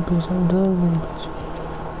done with this bitch. I'm done with this bitch.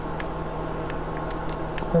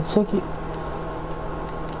 That ticket.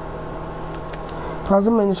 Cause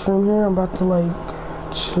I'm in the stream here. I'm about to, like,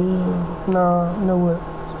 chill. Nah, you know what?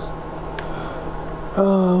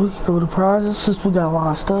 We can go to prizes since we got a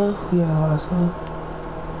lot of stuff. We got a lot of stuff.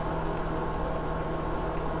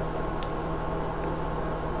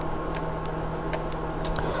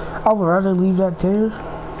 I would rather leave that there.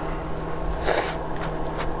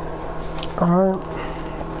 Alright.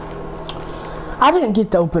 I didn't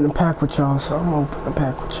get to open the pack with y'all, so I'm gonna open the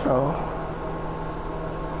pack with y'all.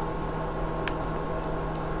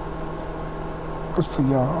 It's for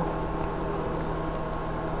y'all.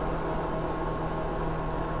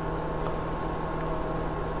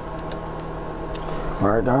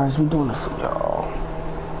 Alright guys, we doing this for y'all.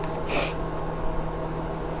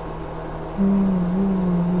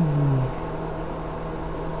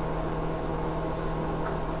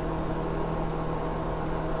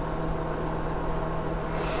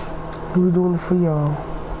 We're doing it for y'all.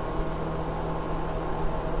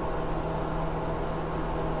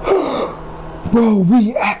 Bro,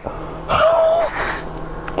 we at...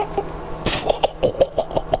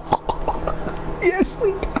 Yes,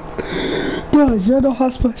 we got... Bro, is that the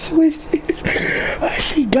hospital specialist?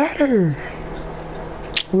 She got her.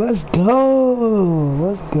 Let's go.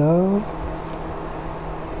 Let's go.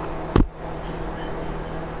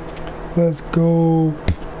 Let's go.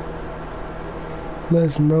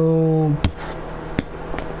 Let's know.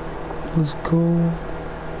 Let's go.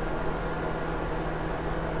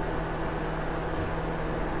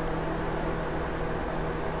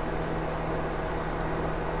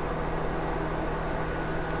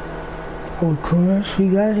 Oh, Crush, we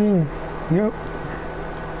got him. Yep.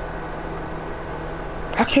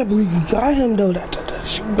 I can't believe we got him though.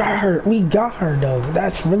 She got her. We got her though.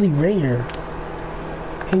 That's really rare.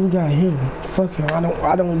 Hey, we got him. Fuck him.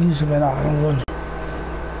 I don't use him at all. I don't want him.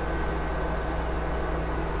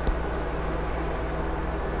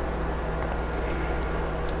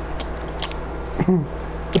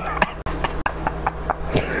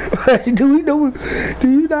 Do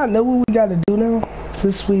you not know what we gotta do now?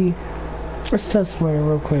 Since let's test her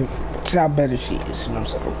real quick. See how better she is, you know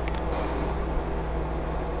what I'm saying?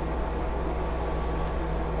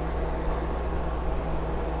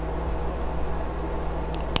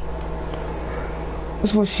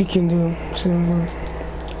 That's what she can do.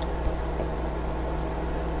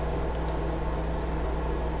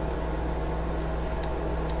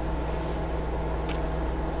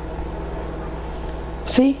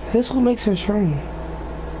 See, this is what makes her strong.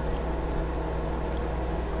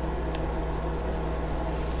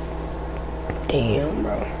 Damn,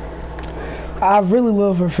 bro. I really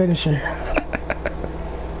love her finisher.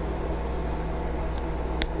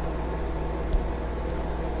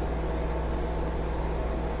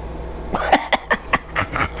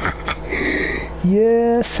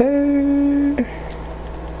 Yes, sir.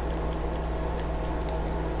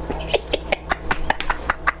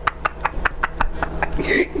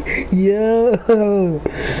 Yo.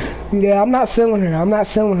 Yeah, I'm not selling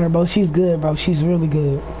her, bro. She's good, bro. She's really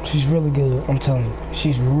good. She's really good. I'm telling you.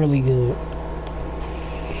 She's really good.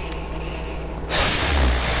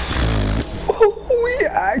 We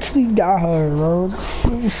actually got her, bro.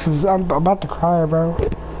 I'm about to cry, bro.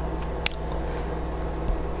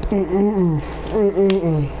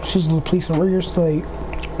 She's the police and rear state.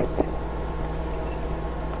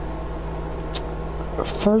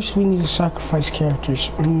 First, we need to sacrifice characters.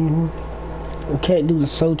 We can't do the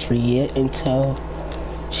soul tree yet until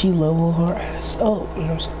she level her ass up. You know what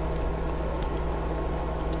I'm saying?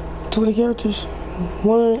 20 characters.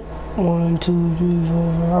 One, 2, 3,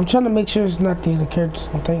 4. I'm trying to make sure it's not the other characters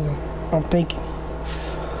I'm thinking.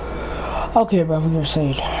 Okay, bro, we're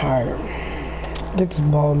saved. Alright. Get this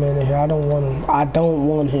ball man in here. I don't want him. I don't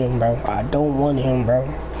want him, bro. I don't want him, bro.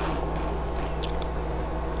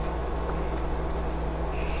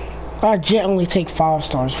 I generally take 5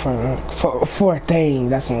 stars for a thing.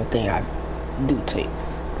 That's the only thing I do take.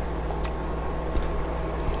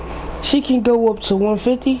 She can go up to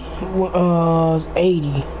 150,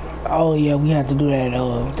 80. Oh yeah, we have to do that.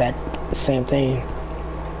 That same thing.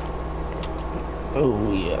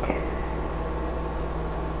 Oh yeah.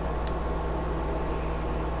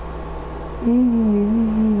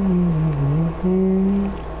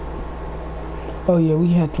 Oh yeah,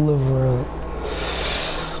 we had to live around.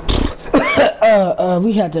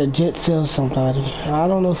 We had to jet sail somebody. I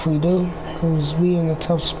don't know if we do, cause we in a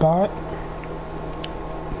tough spot.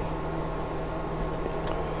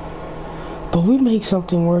 But we make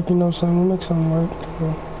something work, you know what I'm saying? We make something work.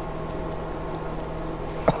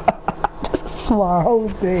 This is my whole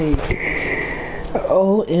thing.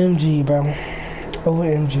 OMG, bro.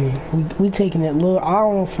 OMG. We taking it little. I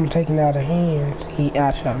don't know if I'm taking it out of hand. He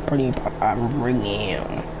actually, I really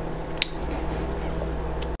am.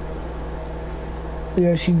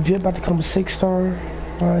 Yeah, she just about to come a 6-star.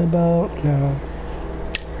 Right about, no.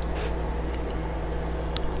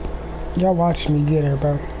 Y'all watch me get her,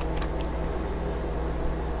 bro.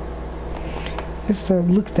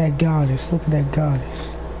 Look at that goddess. Look at that goddess.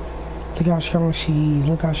 Look how strong she is.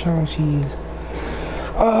 Look how strong she is.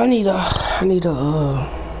 I need a,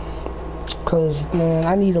 cause man,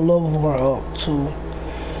 I need to level her up too.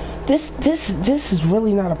 This is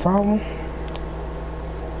really not a problem.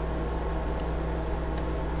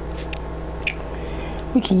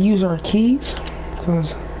 We can use our keys,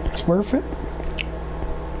 cause it's worth it.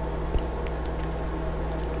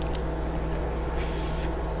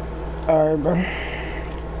 Alright, bro.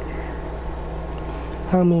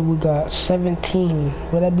 How many we got?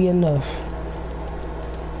 17. Would that be enough?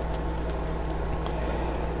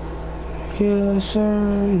 Yes, sir.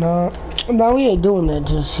 No, we ain't doing that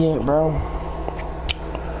just yet, bro.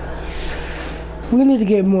 We need to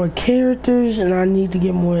get more characters, and I need to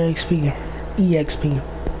get more EXP.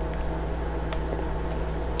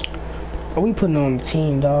 Are we putting on the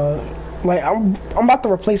team, dog? Like, I'm about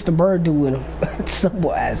to replace the bird dude with him.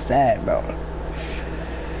 Simple as that, bro.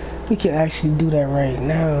 We can actually do that right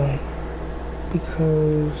now.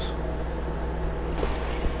 Because...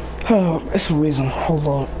 oh, it's a reason. Hold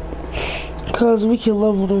on. Because we can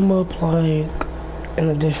level them up, like, in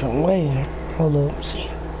a different way. Hold up, see.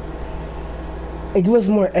 It gives us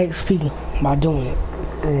more XP by doing it.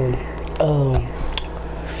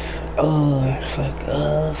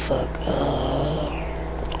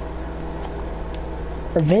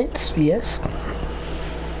 Events, yes.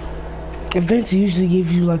 Events usually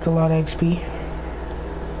give you like a lot of XP.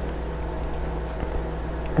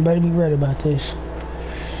 I better be ready about this.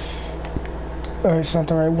 Alright, it's not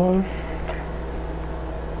the right one.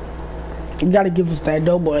 You gotta give us that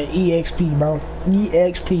double EXP, bro.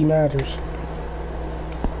 EXP matters.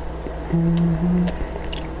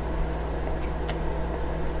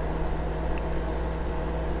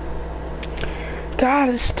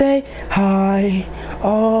 Gotta stay high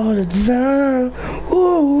all the time.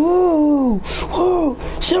 Ooh, ooh, ooh.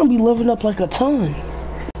 She don't be leveling up like a ton.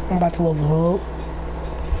 I'm about to level her up.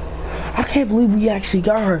 I can't believe we actually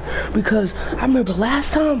got her, because I remember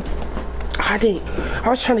last time I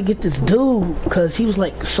was trying to get this dude because he was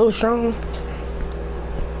like so strong,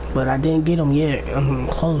 but I didn't get him yet. I'm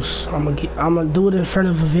close. I'm gonna do it in front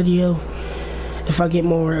of a video if I get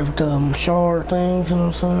more of the shard things, you know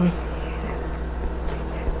what I'm saying?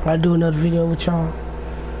 I do another video with y'all.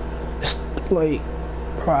 It's like,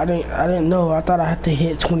 bro, I didn't know. I thought I had to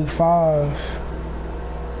hit 25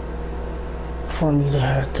 for me to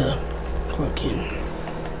have to fucking.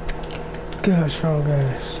 Look at how strong,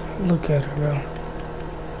 guys. Look at her, bro.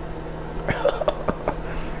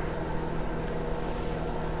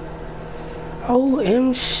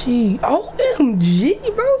 OMG,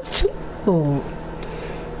 OMG, bro. Chill.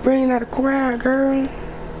 Bringing out the crowd, girl.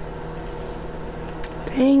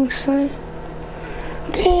 Dang, son.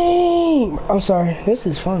 Dang. I'm sorry. This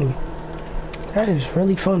is funny. That is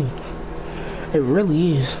really funny. It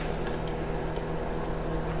really is.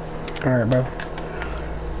 Alright, bro.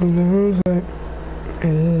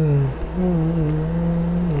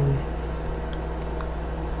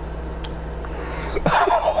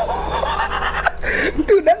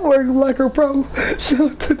 Dude, that worked like her, bro. Shout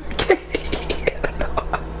out to the K.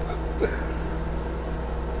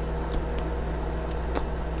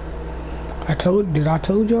 Did I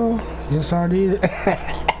told y'all? Yes, I did.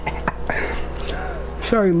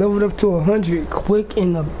 Sorry, leveled up to 100 quick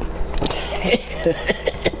in the...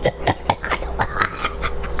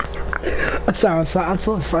 I'm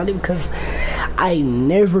so excited because I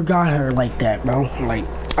never got her like that, bro. Like,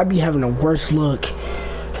 I be having the worst luck.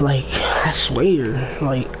 Like, I swear.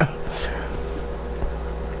 Like,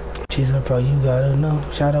 she's a pro, you gotta know.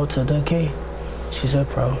 Shout out to the K. She's a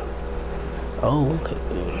pro. Oh, okay.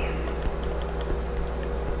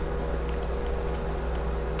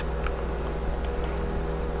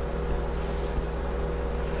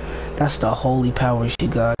 That's the holy power she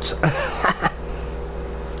got.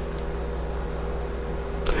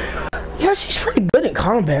 Yeah, she's pretty good at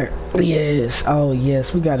combat. Yes. Oh,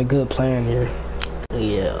 yes. We got a good plan here.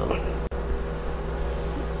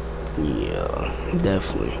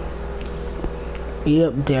 Definitely.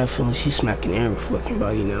 Yep, definitely. She's smacking every fucking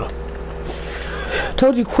body now.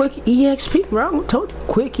 Told you quick EXP, bro. Told you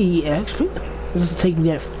quick EXP. It doesn't take me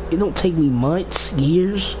that. It don't take me months,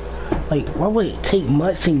 years. Like, why would it take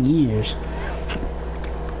months and years?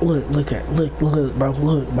 Look, look, bro.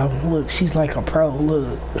 Look. She's like a pro.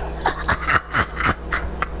 Look.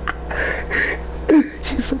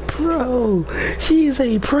 She's a pro. She is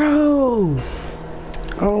a pro.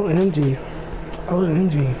 OMG.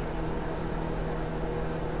 OMG.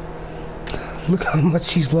 Look how much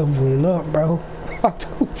she's leveling up, bro. I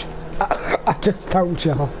told you. I just told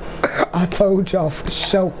y'all. I told y'all for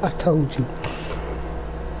sure. I told you.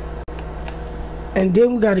 And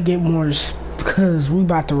then we gotta get more because we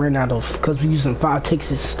about to run out of, because we're using 5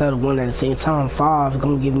 tickets instead of 1 at the same time. 5 is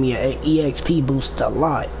gonna give me an EXP boost a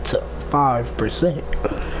lot to 5%.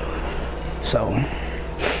 So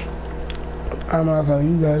I'm like, oh,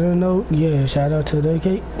 you gotta know. Yeah, shout out to the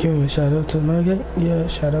gate. Yeah, shout out to my gate. Yeah,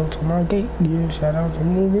 shout out to my gate. Yeah, shout out to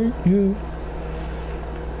my gate. Yeah.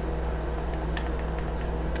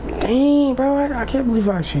 Dang, bro, I can't believe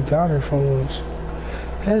I actually got her for once.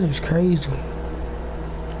 That is crazy.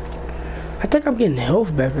 I think I'm getting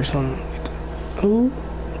health back or something. Ooh,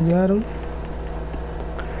 got him.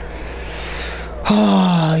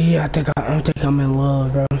 Oh yeah, I think I'm in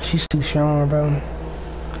love, bro. She's too strong, bro.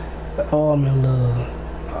 Oh, I'm in love.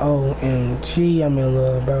 OMG, I'm in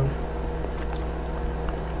love, bro.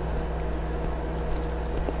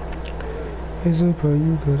 It's a pro,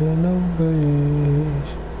 you gotta know, babe.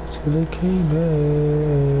 To the K-Bam.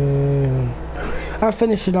 I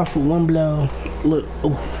finished it off with 1 blow. Look,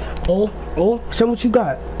 oh, show me what you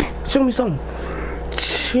got. Show me something.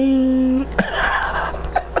 Ching.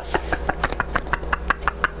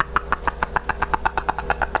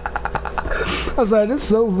 I was like, this is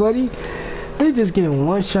so funny. They just getting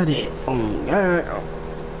 1 shot at. Oh, God.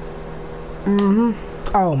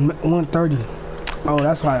 Oh, 130. Oh,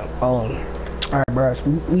 that's why. Oh, alright, bro.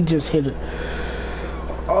 We just hit it.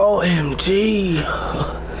 OMG.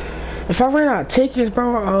 If I ran out of tickets,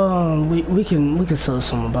 bro, we can sell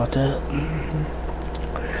something about that.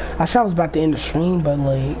 I said I was about to end the stream, but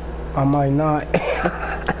like I might not.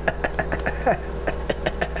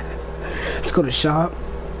 Let's go to shop,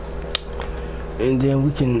 and then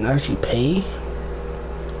we can actually pay.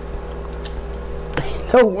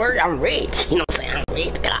 Don't worry, I'm rich. You know what I'm saying? I'm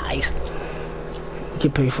rich, guys. We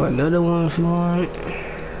can pay for another one if you want.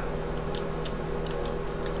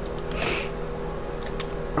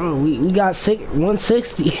 Oh, we got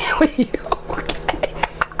 160. Okay.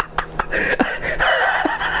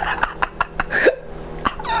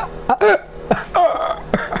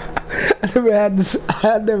 I never had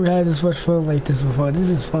this much fun like this before. This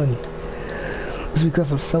is funny. It's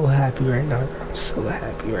because I'm so happy right now. I'm so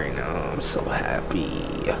happy right now. I'm so happy.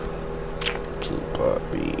 You got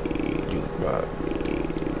me.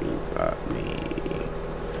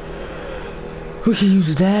 We can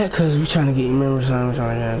use that because we're trying to get members on. We're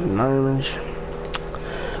trying to get members.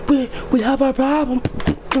 We have a problem.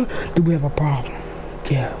 Do we have a problem?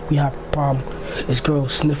 Yeah, we have a problem. This girl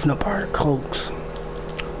sniffing up our cokes.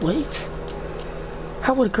 Wait.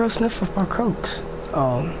 How would a girl sniff up our cokes?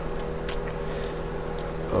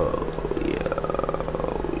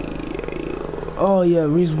 Oh yeah,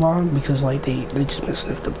 reason why? Because like they just been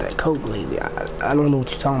sniffed up that coke lately. I don't know what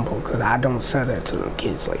you're talking about because I don't say that to the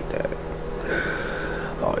kids like that.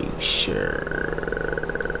 Are you sure?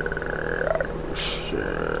 Are you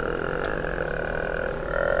sure?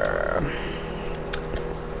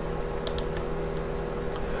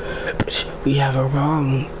 Bitch, we have a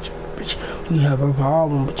problem. Bitch, we have a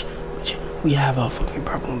problem. Bitch, we have a fucking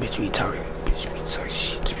problem. Bitch, we talking. Bitch, we talking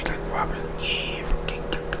shit. We like Robert. Yeah.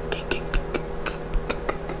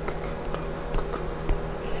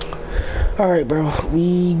 Alright, bro,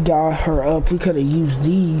 we got her up. We could have used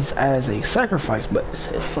these as a sacrifice, but it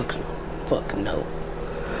said fuck no.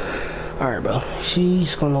 Alright, bro,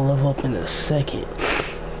 she's gonna level up in a second.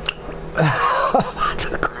 I'm about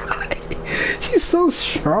to cry. She's so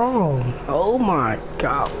strong. Oh my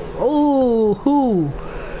god. Oh, who? You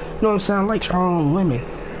know what I'm saying? I like strong women.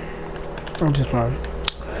 I'm just fine.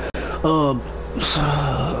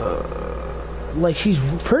 Like she's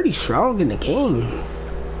pretty strong in the game.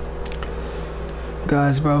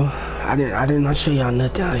 Guys, bro, I did not show y'all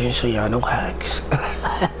nothing. I didn't show y'all no hacks.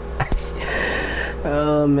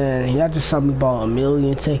 Oh man, y'all just saw me bought 1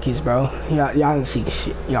 million tickets, bro. Y'all didn't see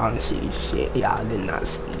shit. Y'all didn't see shit. Y'all did not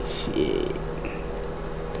see shit.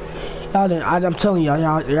 Y'all didn't. I'm telling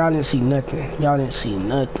y'all didn't see nothing. Y'all didn't see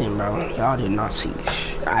nothing, bro. Y'all did not see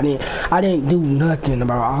shit. I didn't do nothing,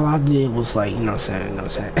 bro. All I did was like, you know what I'm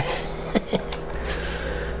saying.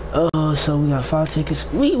 So we got 5 tickets.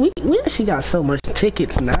 We actually got so much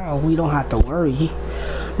tickets now. We don't have to worry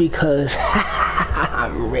because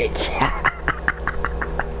I'm rich.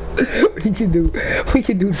 we can do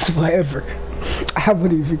this forever. I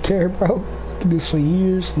wouldn't even care, bro. We can do this for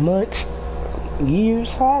years, months,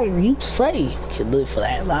 years, however you say. We can do it for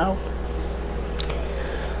that long.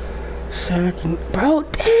 Second, bro,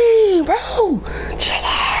 dang, bro, chill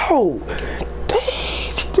out.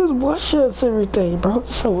 Dang, she just one-shots everything, bro.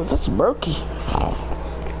 So that's murky. I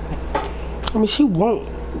mean, she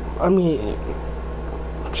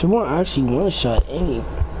won't actually one-shot any.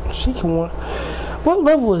 She can one. What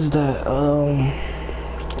level is that?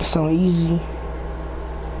 It's so easy.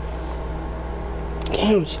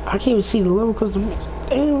 Damn, I can't even see the level because the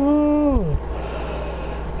damn.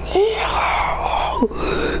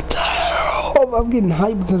 I'm getting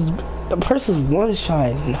hyped because the person's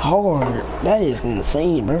one-shot hard. That is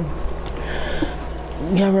insane, bro.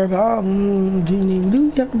 You have a problem? Do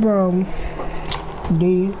you have a problem? Do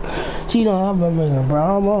you? She don't have a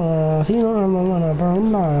problem. She don't have a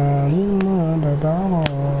problem. She don't have a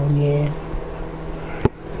problem. Yeah.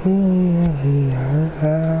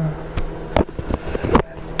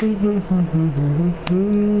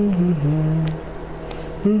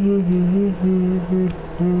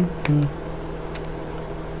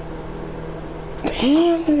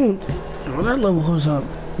 Damn. Well, that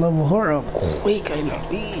level her up quick. I know.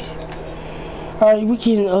 Alright, we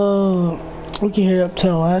can head up to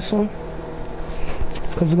the last one.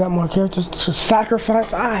 Cause we got more characters to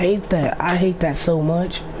sacrifice. I hate that. I hate that so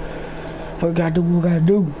much. But we gotta do what we gotta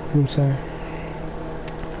do. You know what I'm saying?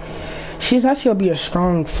 She's actually gonna be a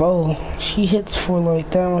strong foe. She hits for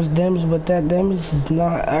like that much damage, but that damage is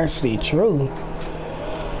not actually true.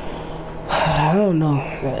 I don't know.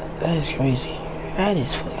 That is crazy. That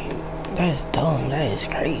is dumb. That is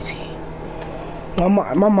crazy.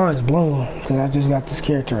 My mind's blown because I just got this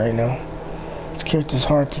character right now. This character's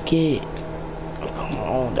hard to get. Come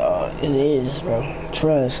on, dog. It is, bro.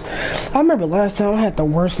 Trust. I remember last time I had the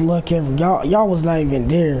worst luck ever. Y'all was not even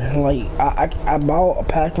there. Like I bought a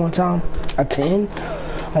pack one time, a 10.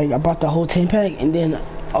 Like I bought the whole 10 pack, and then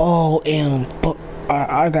but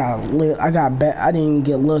I got bad. I didn't even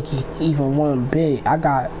get lucky even one bit.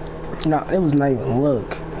 It was not even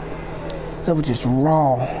luck. That was just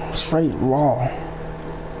raw, straight raw.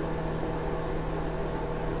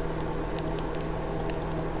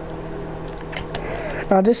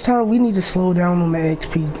 Now this time we need to slow down on the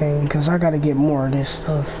XP game because I gotta get more of this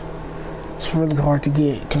stuff. It's really hard to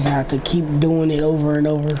get because I have to keep doing it over and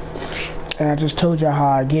over. And I just told y'all how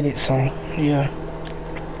I get it, so yeah.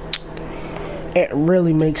 It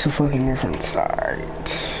really makes a fucking difference. Alright.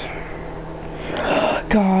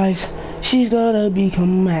 Guys, she's gonna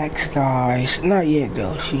become Max, guys. Not yet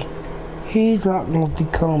though. He's not gonna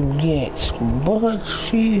become yet. But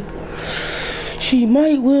she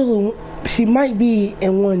might will. She might be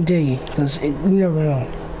in one day, because you never know.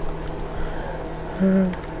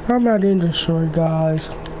 I'm not in the short, guys.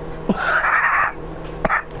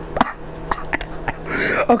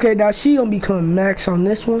 Okay, now she gonna become Max on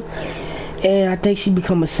this one, and I think she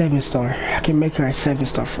become a 7-star. I can make her a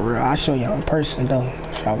 7-star for real. I'll show y'all in person though,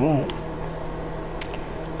 if I want.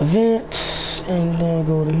 Events, and then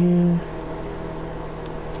go to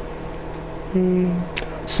here.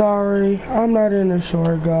 Sorry, I'm not in the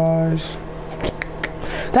short, guys.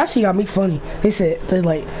 That actually got me funny. They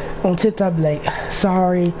like on TikTok, like,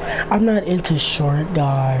 sorry, I'm not into short,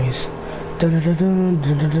 guys. I was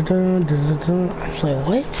like,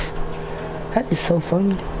 what? That is so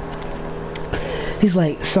funny. He's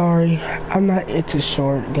like, sorry, I'm not into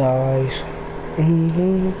short, guys.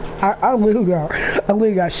 I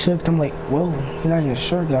literally got shook. I'm like, whoa, you're not into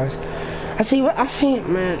short, guys. I see,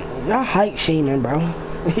 man, y'all height shaming, bro.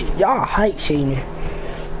 Y'all height shaming.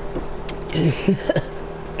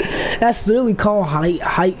 That's literally called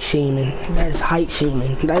height shaming. That is height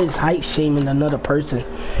shaming. That is height shaming another person.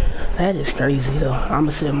 That is crazy though.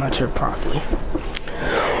 I'ma sit in my chair properly.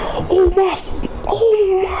 Oh my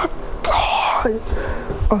god.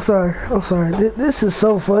 I'm sorry. This is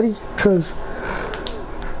so funny because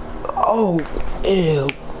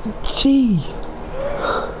gee.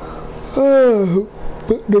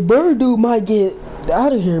 The bird dude might get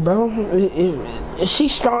out of here, bro. Is she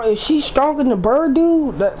strong? Is she stronger than the bird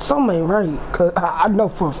dude? That something ain't right. Cause I know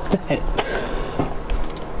for a fact.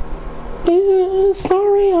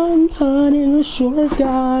 Sorry, I'm not in the short,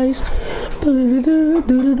 guys.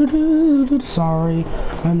 Sorry,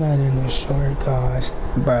 I'm not in the short, guys.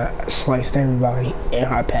 But I sliced everybody in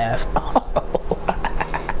her path.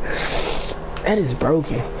 That is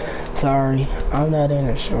broken. Sorry, I'm not in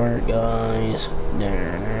a short, guys.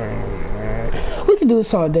 We can do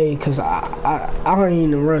this all day because I ain't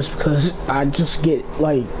in a rush because I just get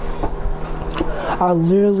like I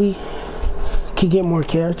literally can get more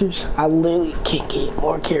characters. I literally can get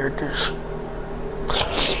more characters.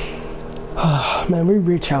 Man, we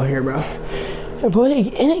rich out here, bro. And boy,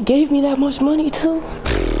 and it gave me that much money too.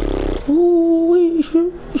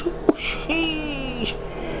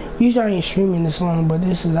 Usually I ain't streaming this long, but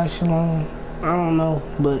this is actually long. I don't know,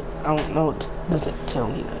 but I don't know. It doesn't tell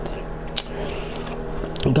me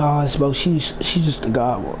nothing. Gods, bro, she's just a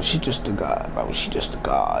god, bro. She's just a god, bro. She's just a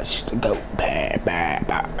god. She's the goat. Bad.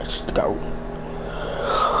 She's the goat.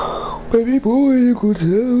 Baby boy, you could tell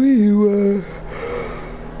me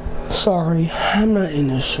sorry, I'm not in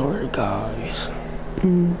the short, guys.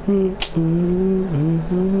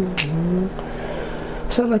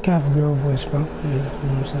 Sounds like I have a girl voice, bro. You know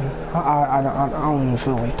what I'm saying? I don't even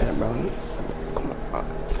feel like that, bro. Come on.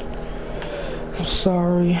 I'm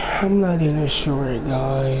sorry, I'm not in the short,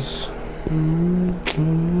 guys.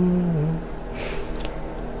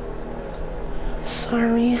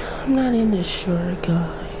 Sorry, I'm not in the short,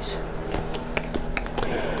 guys.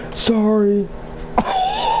 Sorry.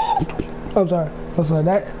 I'm sorry.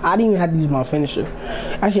 That I didn't even have to use my finisher.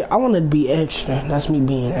 Actually, I wanted to be extra. That's me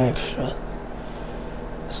being extra.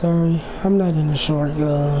 Sorry, I'm not in the short,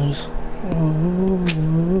 guys.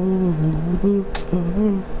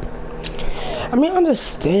 I mean, I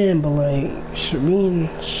understand, but like being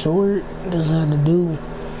short doesn't have to do.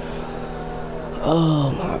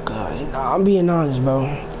 Oh my god, nah, I'm being honest, bro.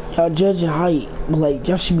 Y'all judging height, but like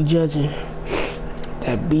y'all should be judging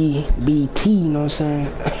that BT. You know what I'm saying?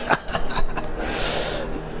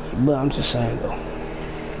 But I'm just saying though.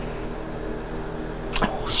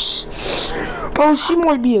 Oh shit. Bro, she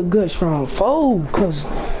might be a good strong foe, cause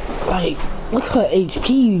like look at her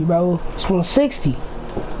HP, bro. It's 160.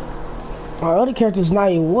 My other characters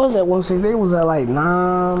not even was at 160, they was at like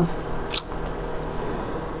 9.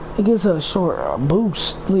 It gives her a short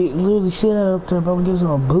boost. Literally see that up there, bro. It gives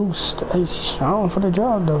her a boost. Hey, she's strong for the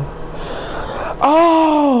job though.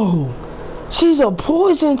 Oh, she's a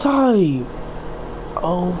poison type.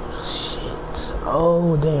 Oh shit.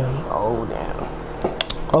 Oh damn.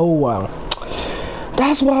 Oh wow.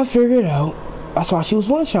 That's why I figured out. That's why she was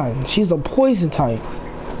one-shotting. She's a poison type.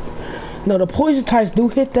 No, the poison types do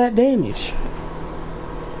hit that damage.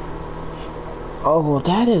 Oh,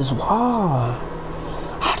 that is why.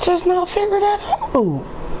 I just now figured that out.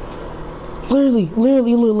 Literally.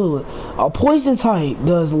 A poison type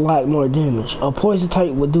does a lot more damage. A poison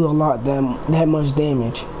type would do a lot that much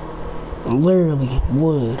damage. Literally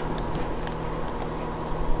would.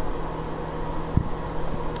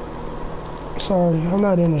 Sorry, I'm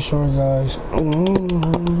not in the short, guys.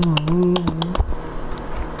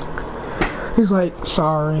 He's like,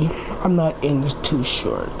 sorry, I'm not in this too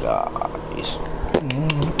short, guys.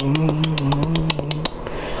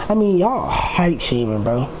 I mean, y'all height shaming,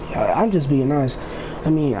 bro. I'm just being honest. I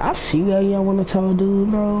mean, I see that y'all want to tell a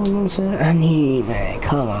dude, bro. You know what I'm saying? I mean, man,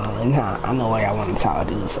 come on. Nah, I know why y'all want to tell a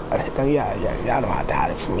dude. So, y'all don't have to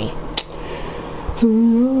hide it from me. So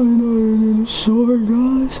y'all not in the short,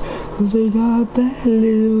 guys, cause they got that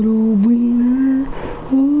little wiener.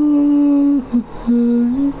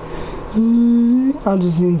 I'm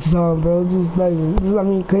just being song, bro. Just like, I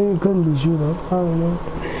mean, couldn't be true though. I don't know.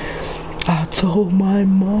 I told my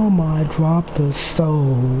mom I dropped the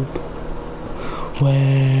soap.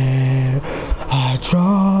 Where I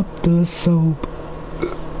dropped the soap.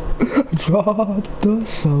 Dropped the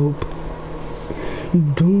soap. You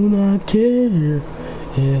do not care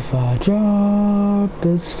if I drop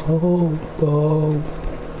the soap. Oh.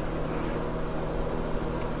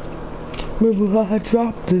 Remember I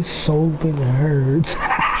dropped this soap and it hurts.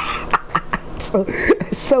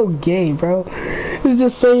 It's so gay, bro. It's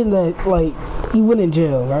just saying that, like, you went in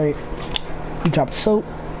jail, right? You dropped soap,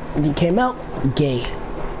 and you came out gay.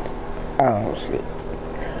 Oh, shit.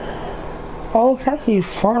 Oh, it's actually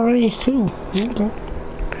far range, too. Okay.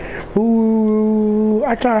 Ooh,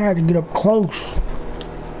 I thought I had to get up close.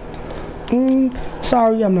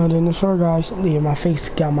 Sorry, I'm not in the short, guys. Yeah, my face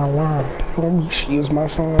got my line. Let me use my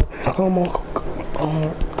song. Come on.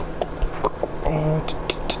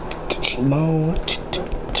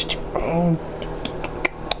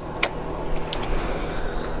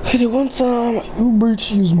 Hit it one time. You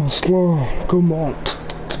bitch, use my slime. Come on.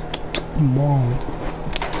 Come on.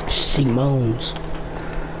 She moans.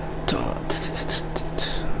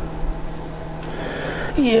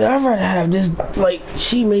 Yeah, I'd rather have this, like,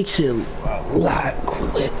 she makes it a lot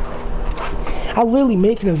quick. I literally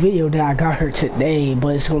making a video that I got her today,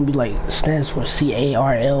 but it's gonna be like stands for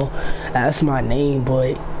CARL. That's my name,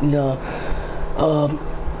 but you know,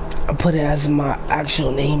 I put it as my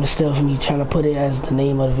actual name instead of me trying to put it as the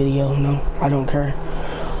name of the video. No, I don't care.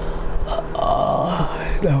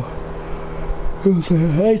 No. I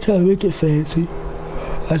ain't trying to make it fancy.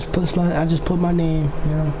 I just put my name,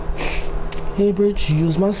 you know. Hey, bitch,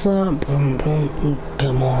 use my son. Come on, one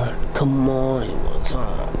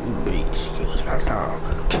time, bitch, use my son.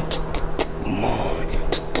 Come on,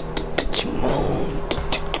 come on.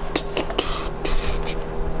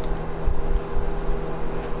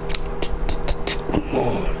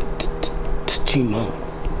 Come on.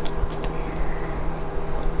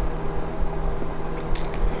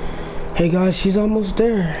 Hey guys, she's almost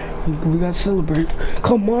there. We gotta celebrate.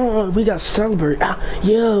 Come on, we gotta celebrate.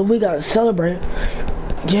 Yeah, we gotta celebrate.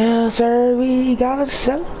 Yeah, sir, we gotta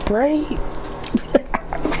celebrate.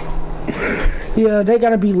 Yeah, they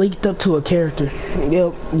gotta be linked up to a character.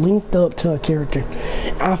 Yep, linked up to a character.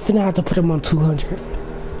 I finna have to put them on 200.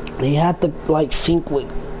 They have to like sync with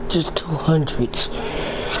just 200s.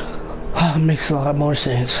 Makes a lot more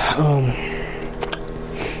sense.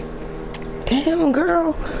 Damn,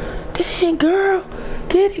 girl. Dang, girl,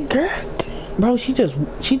 get it, girl. Bro, she's just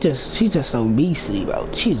a beastly, bro.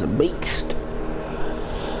 She's a beast.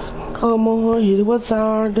 Come on, here's what's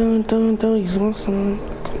on, dun, here's what's on.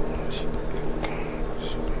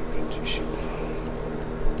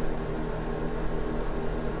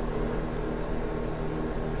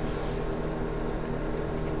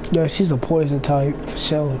 Yeah, she's a poison type, for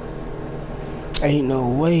sure. Ain't no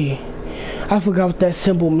way. I forgot what that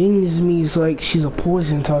symbol means. It means like she's a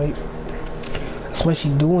poison type. That's why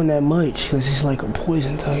she's doing that much, because she's like a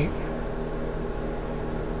poison type.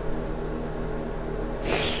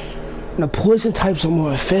 The poison types are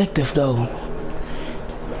more effective though.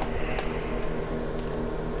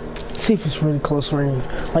 See if it's really close range.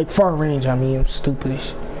 Like far range, I mean, I'm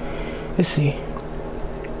stupidish. Let's see.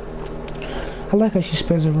 I like how she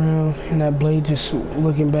spins around and that blade just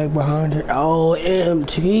looking back behind her.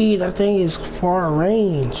 OMG, that thing is far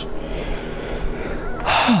range.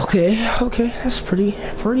 Okay, that's pretty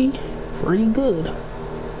good.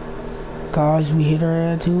 Guys, we hit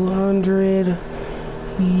her at 200.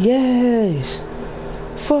 Yes.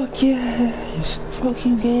 Fuck yes. Fuck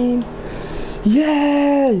you, game.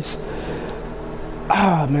 Yes.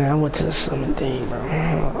 Ah, man, I went to the summon thing, bro.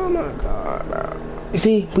 Oh my god, bro. You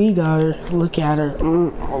see, we got her. Look at her.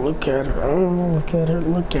 Look at her. Look at her.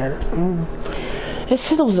 Look at her. It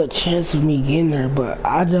said there was a chance of me getting her, but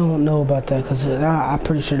I don't know about that because I'm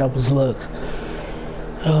pretty sure that was luck.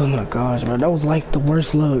 Oh my gosh, bro. That was like the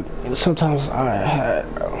worst luck sometimes I had,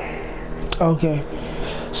 bro. Okay.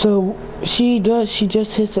 So, she just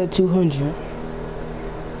hits at 200.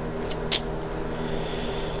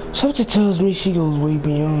 Something tells me she goes way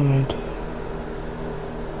beyond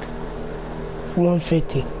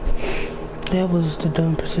 150. That was the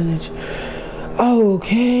dumb percentage. Oh,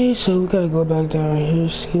 okay, so we gotta go back down here.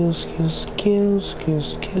 Skills.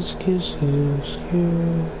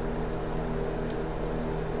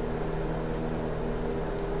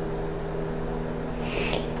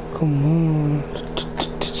 Come on.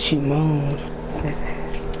 Shimon.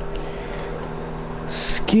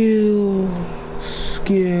 Skill.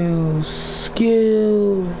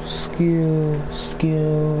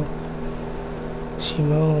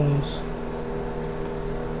 Shimons.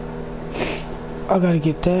 I gotta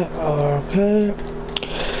get that. Okay.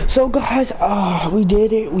 So guys, we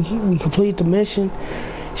did it. We completed the mission.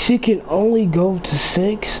 She can only go to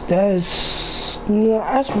 6. That's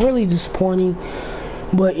really disappointing.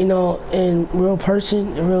 But you know, in real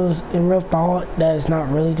thought, that is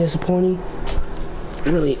not really disappointing.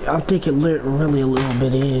 Really, I think it really a little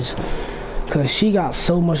bit is, cause she got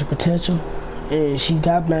so much potential, and she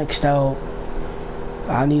got maxed out.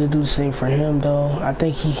 I need to do the same for him though. I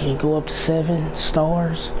think he can go up to 7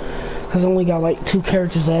 stars. Cause I only got like 2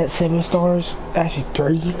 characters at 7 stars. Actually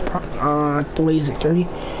 3. Wait, is it 3?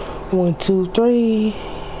 1, 2, 3.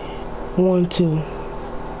 1, 2.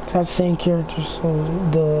 Got the same characters, so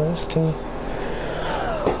that's 2.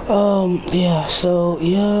 Yeah. So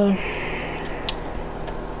yeah.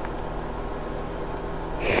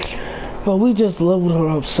 But we just leveled her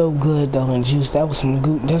up so good though, and juice. That's some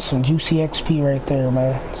juicy XP right there,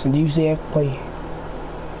 man. Some juicy XP.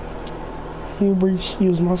 You breach,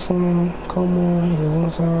 use my son. Come on,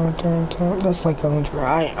 use my son. Turn. That's like 100.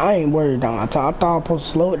 I ain't worried though. I thought I was supposed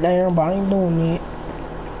to slow it down, but I ain't doing it.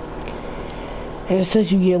 And it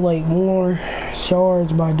says you get like more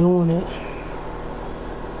shards by doing it.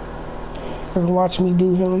 You can watch me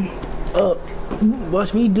do him up.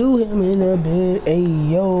 Watch me do him in the bed. Hey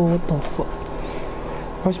yo, what the fuck?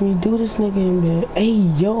 Watch me do this nigga in bed. Hey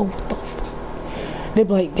yo, what the fuck? They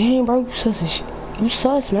be like, damn bro, you sus as shit. You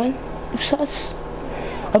sus, man. You sus.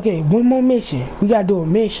 Okay, one more mission. We gotta do a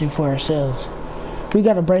mission for ourselves. We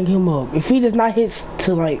gotta bring him up. If he does not hit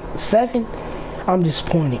to like 7, I'm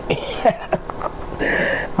disappointed.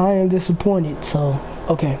 I am disappointed. So,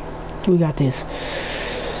 okay, we got this.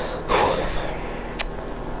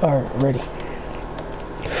 Alright, ready.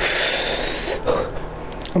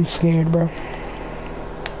 I'm scared, bro.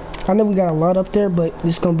 I know we got a lot up there, but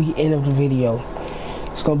this is gonna be the end of the video.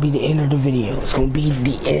 It's gonna be the end of the video. It's gonna be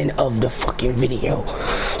the end of the fucking video.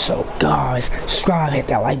 So, guys, subscribe, hit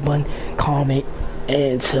that like button, comment,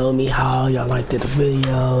 and tell me how y'all liked the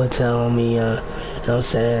video. Tell me, you know what I'm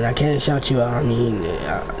saying? I can't shout you out. I mean, you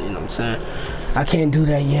know what I'm saying? I can't do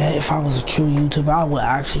that yet. If I was a true YouTuber, I would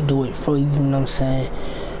actually do it for you. You know what I'm saying?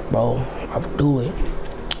 Bro, I would do it.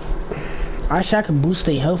 Actually, I could boost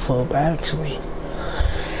their health up, actually.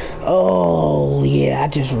 Oh, yeah, I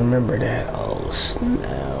just remember that. Oh, snap.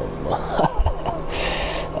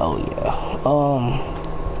 Oh, yeah.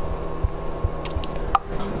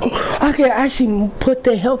 I can actually put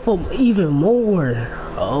their health up even more.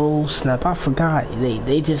 Oh, snap, I forgot.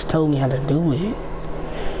 They just told me how to do it.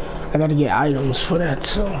 I gotta get items for that,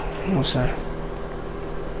 so, you know what I'm saying?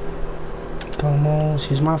 Come on,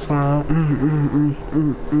 she's my slime.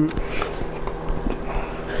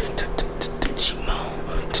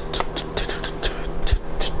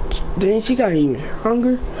 Then she got even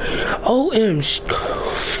hunger. I'm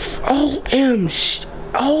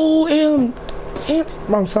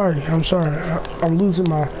sorry. I'm losing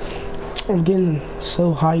my. I'm getting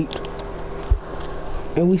so hyped.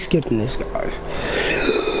 And we skipping this, guys.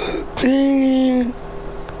 Dang.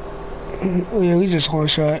 Yeah, we just one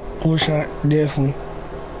shot, definitely.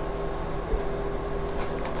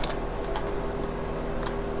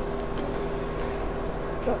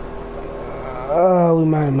 We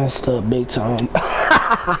might have messed up big time.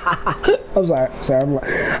 I'm sorry.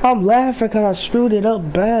 I'm laughing because I screwed it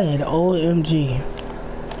up bad. OMG.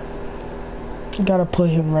 You gotta put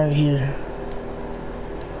him right here.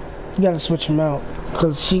 You gotta switch him out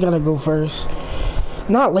because she gotta go first.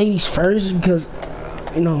 Not ladies first because,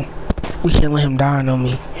 you know, we can't let him die on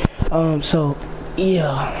me. So,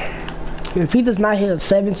 yeah. If he does not hit a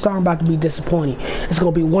 7-star, I'm about to be disappointed. It's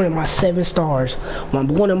gonna be one of my 7 stars.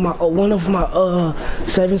 One of my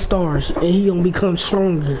 7 stars, and he gonna become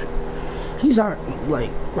stronger. He's not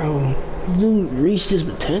like, bro, dude reached his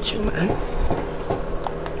potential, man.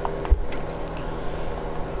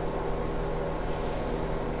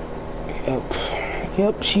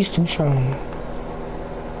 Yep, she's too strong.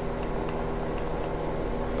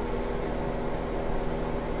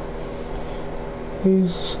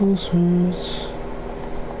 He's so sweet.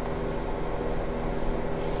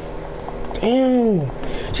 Damn,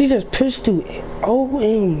 she just pushed through. Oh,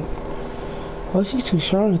 she's too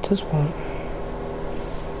strong at this point.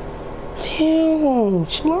 Damn,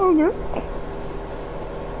 slow girl.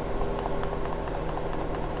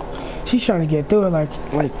 She's trying to get through it like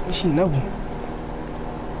she knows.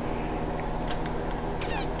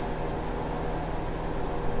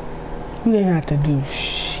 We didn't have to do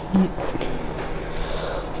shit.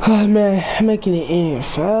 Oh man, making it end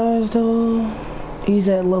fast though. He's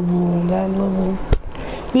at that level.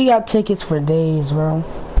 We got tickets for days, bro.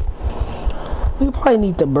 We probably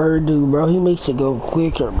need the bird dude, bro. He makes it go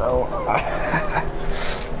quicker, bro.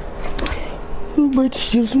 Who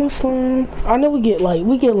bitch use my slime? I know we get like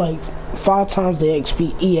 5 times the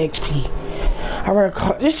EXP.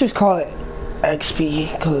 Let's just call it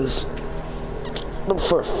XP, cause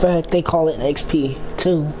for a fact they call it XP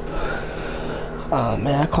too.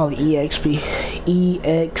 Man, I call it EXP.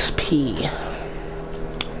 EXP.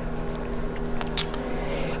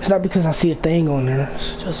 It's not because I see a thing on there.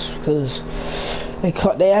 It's just because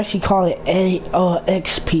they actually call it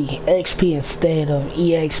XP instead of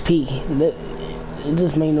EXP. It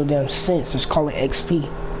just made no damn sense. Just call it XP.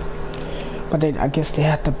 But I guess they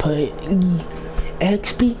have to put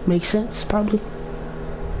EXP. Makes sense, probably.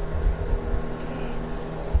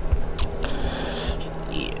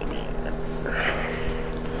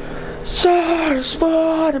 Stars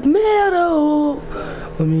for the medal.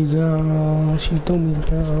 Let me down. She threw me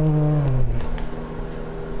down.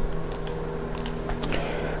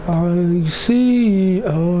 I see.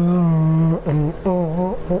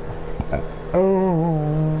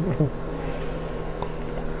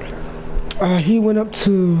 He went up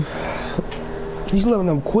to. He's leveling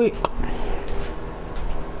up quick.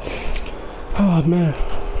 Oh man.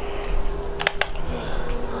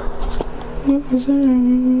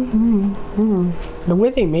 The way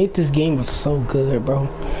they made this game was so good, bro.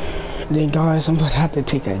 And then guys, I'm gonna have to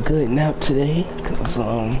take a good nap today, cause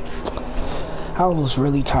I was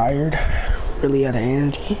really tired, really out of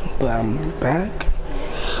energy, but I'm back.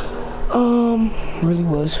 Really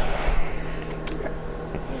was.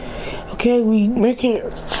 Okay, we making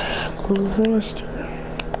it.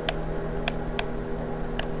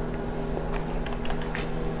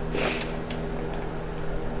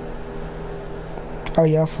 Oh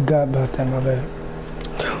yeah, I forgot about that, my bad.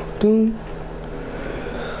 Dude.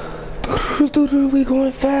 We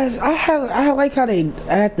going fast. I like how they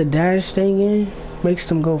add the dash thing in. Makes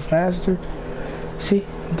them go faster. See?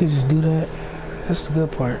 You can just do that. That's the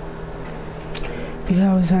good part. We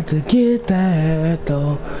always have to get that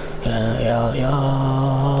though. Yeah.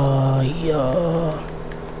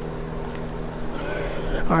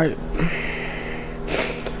 Alright.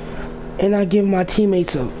 And I give my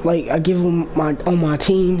teammates I give them on my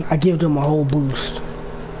team, I give them a whole boost.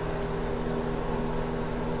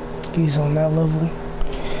 He's on that level.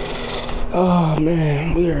 Oh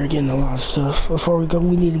man, we are getting a lot of stuff. Before we go,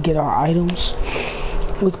 we need to get our items.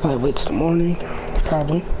 We could probably wait till the morning,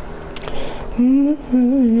 probably. Made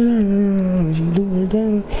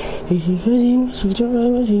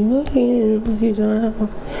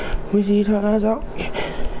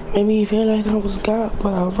me feel like I was God,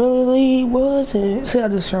 but I really wasn't. See how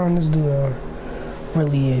this strong this dude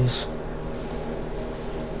really is.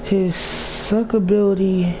 His suck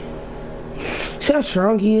ability. See how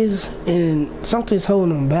strong he is, and something's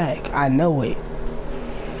holding him back. I know it.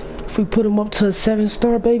 If we put him up to a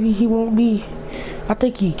 7-star, baby, he won't be. I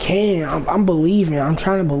think he can. I'm believing. I'm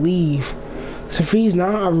trying to believe. So if he's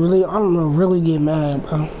not, I don't know, really get mad,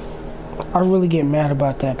 bro. I really get mad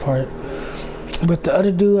about that part. But the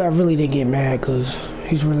other dude, I really didn't get mad because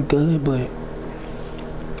he's really good, but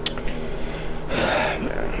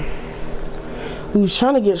man. We was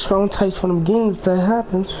trying to get strong types for them games if that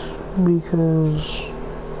happens, because you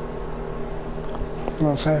know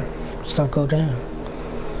what I'm saying? Stuff go down.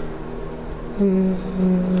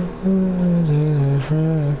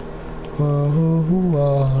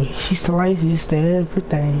 She slices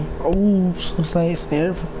everything. Oh, she slices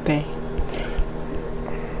everything.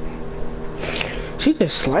 She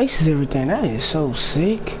just slices everything. That is so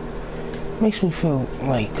sick. Makes me feel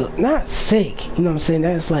like good. Not sick, you know what I'm saying?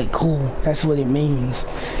 That's like cool. That's what it means.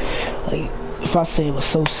 Like if I say it was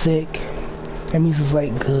so sick, that means it's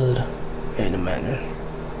like good in a manner.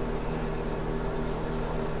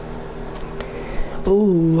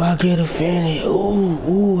 Ooh, I get offended.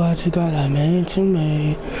 Ooh, I just got a mansion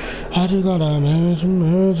made. I just got a mansion.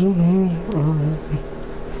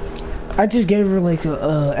 I just gave her like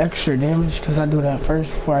a extra damage because I do that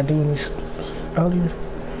first before I do this earlier.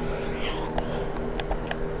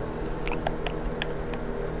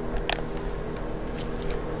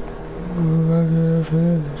 Ooh, I get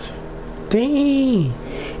offended. Dang!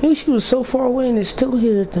 You she was so far away and it still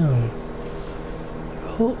hit it though.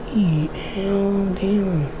 Holy hell,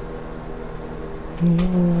 damn.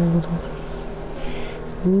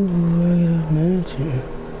 Ooh, I get a mansion.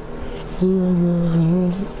 Ooh,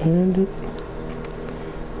 I get a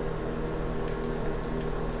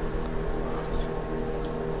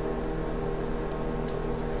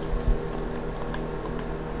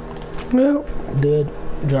well, dead.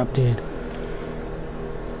 Drop dead.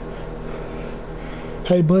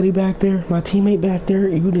 Hey buddy back there, my teammate back there,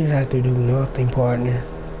 you didn't have to do nothing, partner.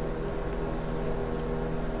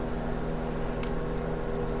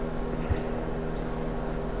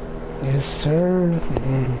 Yes sir.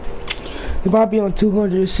 He might be on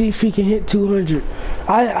 200, see if he can hit 200.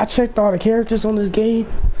 I checked all the characters on this game.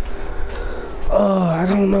 I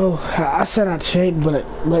don't know. I said I checked, but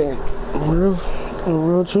in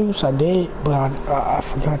real truth, I did, but I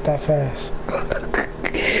forgot that fast.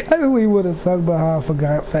 I really would have talked about how I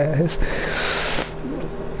forgot fast.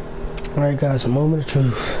 Alright guys, a moment of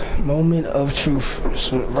truth. Moment of truth.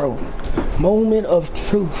 Bro. Moment of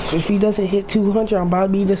truth. If he doesn't hit 200, I'm about to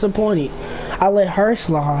be disappointed. I let her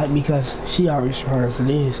slide because she already smart as it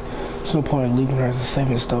is. There's no point in leaving her as a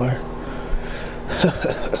 7-star.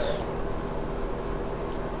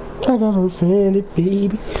 I got offended,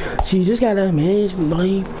 baby. She just got a man's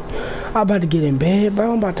baby. I'm about to get in bed,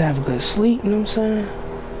 bro. I'm about to have a good sleep, you know what I'm saying?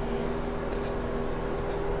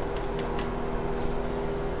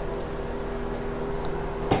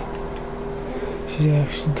 She's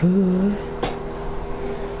actually good.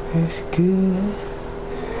 That's good.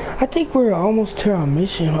 I think we're almost to our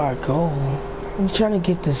mission, our goal. We're trying to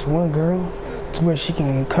get this one girl to where she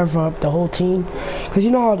can cover up the whole team. Cause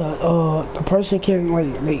you know how the person can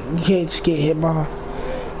you can't just get hit by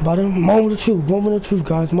them. Moment of truth,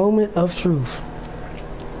 guys. Moment of truth.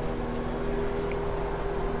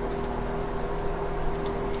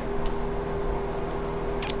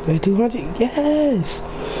 Wait, 200? Yes!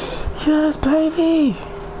 Yes, baby!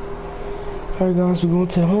 Alright, guys, we're going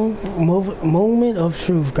to the home moment of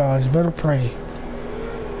truth, guys. Better pray.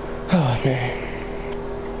 Oh,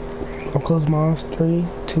 man. I'll close my eyes. 3,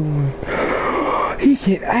 2, 1. He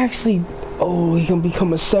can actually... Oh, he can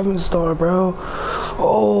become a 7-star, bro.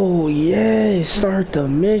 Oh, yes. Start the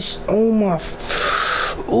mission. Oh, my...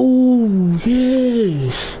 Oh,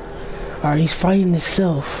 yes. Alright, he's fighting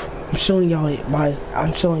himself. I'm showing y'all it.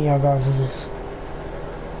 I'm showing y'all guys this.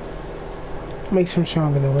 Makes him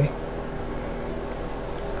strong in a way.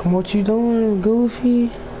 Come, what you doing, Goofy?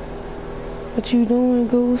 What you doing,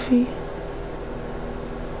 Goofy?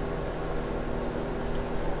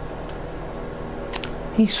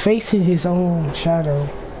 He's facing his own shadow.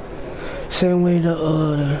 Same way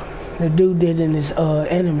the dude did in his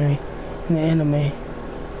anime. In the anime.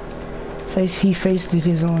 He faced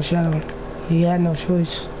his own shadow. He had no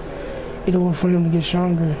choice. In order for him to get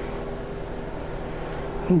stronger.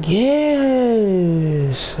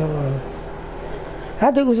 Yes!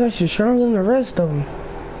 I think it was actually stronger than the rest of them.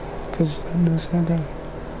 Cause there's nothing.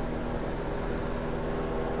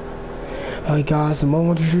 Alright guys, the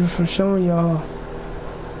moment of truth I'm showing y'all.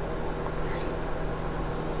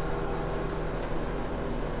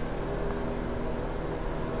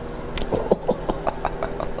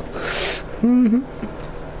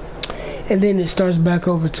 And then it starts back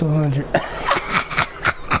over to 100.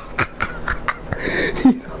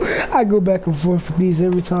 I go back and forth with these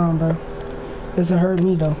every time, bro. Doesn't hurt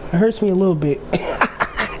me though. It hurts me a little bit. It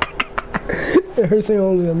hurts me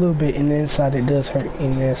only a little bit in the inside. It does hurt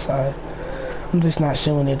in the inside. I'm just not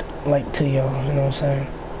showing it like to y'all, you know what I'm saying?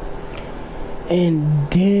 And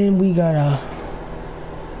then we got a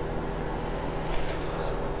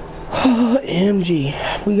MG.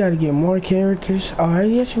 We gotta get more characters. Alright,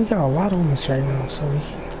 yes, we got a lot on this right now, so we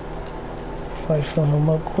can probably fill him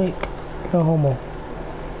up quick. No homo.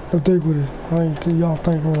 Don't think with it. I ain't y'all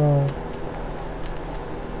think around.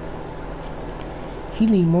 He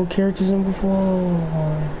need more characters than before.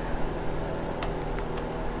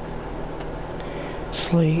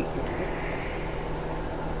 Slate.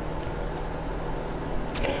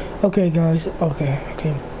 Okay, guys. Okay.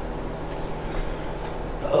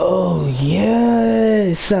 Oh,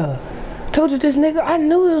 yes. Told you this nigga, I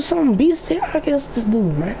knew it was something beast there. I guess this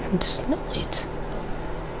dude, man. I just knew it.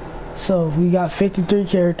 So, we got 53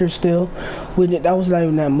 characters still. That was not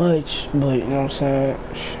even that much, but, you know what I'm saying?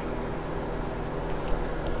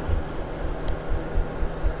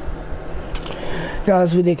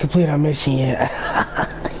 Guys, we didn't complete our mission yet.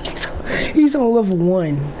 He's on level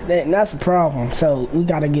 1. That's a problem. So, we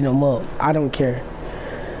gotta get him up. I don't care.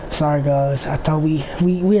 Sorry guys, I thought we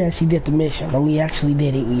actually did the mission, but we actually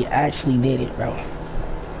did it. We actually did it, bro.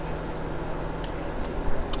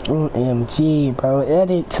 OMG, bro.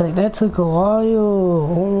 That took a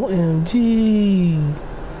while. OMG.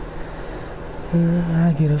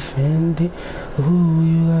 I get offended. Ooh,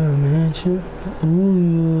 you got a mansion. Ooh,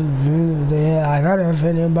 you offended. Yeah, I got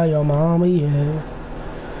offended by your mama, yeah.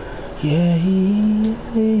 Yeah.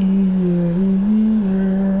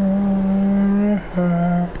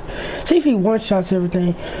 See if he one-shots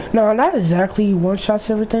everything. No, not exactly one-shots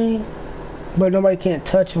everything. But nobody can't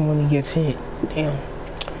touch him when he gets hit. Damn.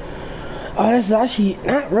 Oh, that's actually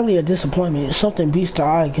not really a disappointment. It's something beats the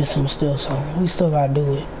eye against him still, so we still gotta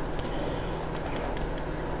do it.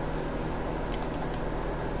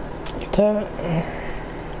 Like that.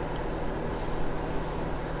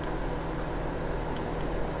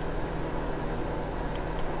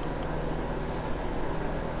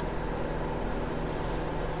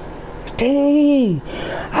 Dang!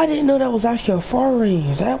 I didn't know that was actually a far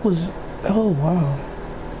range. That was... Oh, wow.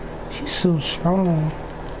 She's so strong.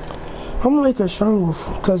 I'm gonna make her stronger,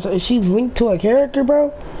 because if she's linked to a character,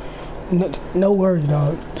 bro, no worries,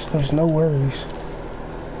 dog. There's no worries.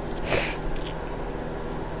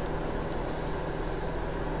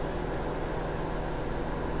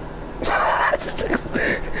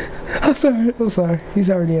 I'm sorry.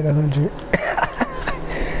 He's already at 100.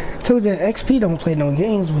 Told you XP don't play no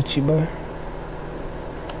games with you, bro.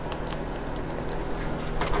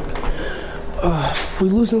 We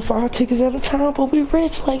losing 5 tickets at a time, but we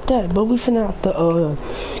rich like that. But we finna have to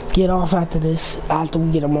get off after this, after we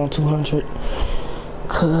get them on 200,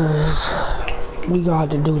 cause we got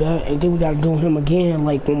to do that, and then we gotta do him again,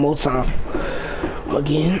 like one more time,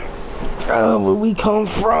 again. Where we come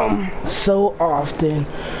from so often.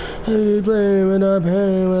 Hey, play with a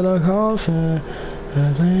pen, with a coffin.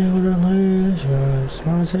 I play with a laser.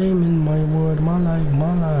 My same in my word, my life,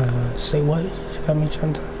 my life. Say what? She got me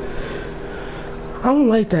trying to. I don't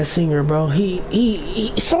like that singer, bro.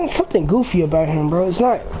 He something goofy about him, bro. It's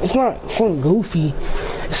not something goofy.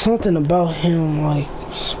 It's something about him, like,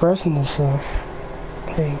 expressing himself.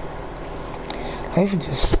 Like, life is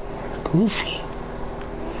just goofy.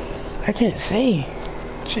 I can't say.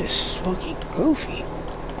 Just fucking goofy.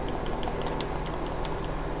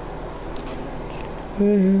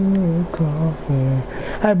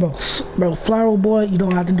 Hey, bro, Flower Boy, you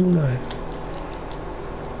don't have to do nothing.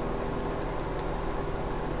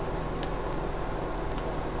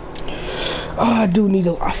 Oh, I do need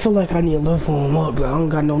to, I feel like I need to level him up, but I don't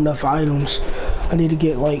got enough items. I need to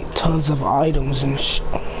get, like, tons of items and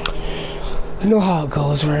you know how it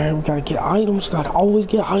goes, man. We gotta get items, gotta always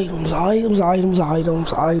get items.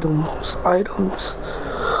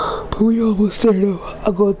 But we almost there, though.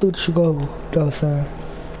 I'm going through the Chicago, dollar sign.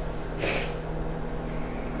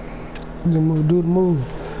 Do the move.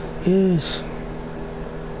 Yes.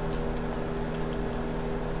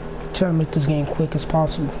 Try to make this game quick as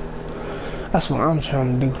possible. That's what I'm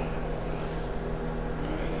trying to do.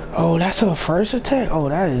 Oh, that's her first attack? Oh,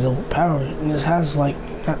 that is overpowered. And it has like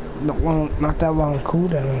not that long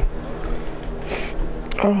cooldown.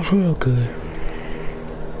 Oh, real good.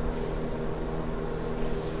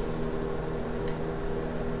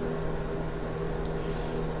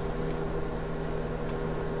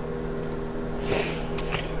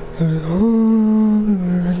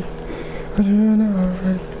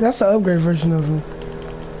 That's the upgrade version of him.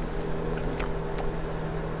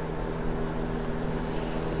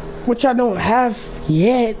 Which I don't have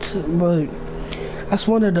yet, but that's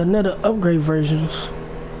one of the another upgrade versions.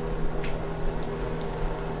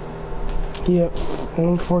 Yep,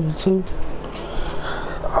 142.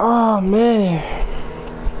 Oh man.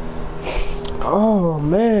 Oh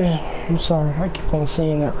man. I'm sorry, I keep on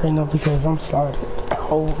saying that right now because I'm sorry.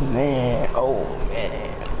 Oh man. Oh man.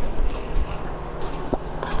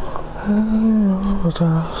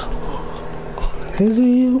 Is it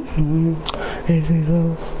you? Is it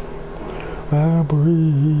love? I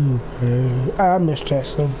breathe. I miss that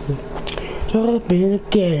so good. Jump in the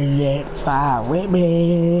Cadillac, fire with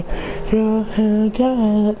me. Your hand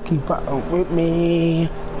got keep up with me.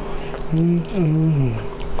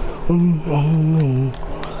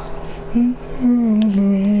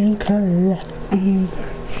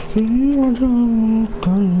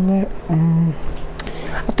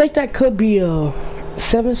 I think that could be a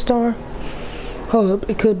 7-star. Hold up,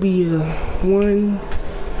 it could be a 1.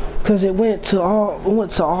 Cause it went to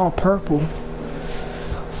all purple.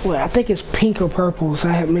 Well, I think it's pink or purple, so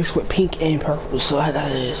I had mixed with pink and purple, so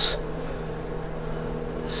that is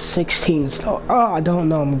 16 star. Oh, I don't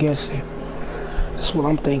know, I'm guessing. That's what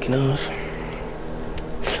I'm thinking of.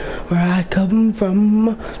 Where I come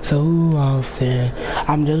from so often,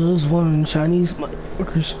 I'm just one Chinese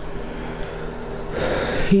motherfuckers.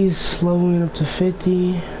 He's slowing up to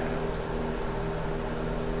 50.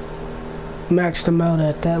 Maxed them out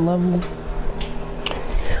at that level.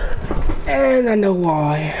 And I know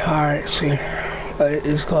why. Alright, see. But it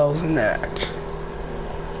is closing that.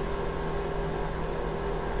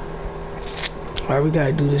 Alright, we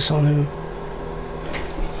gotta do this on him.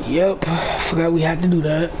 Yep, forgot we had to do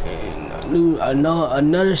that.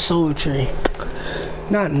 Another soul tree.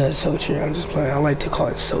 Not another soul tree, I'm just playing. I like to call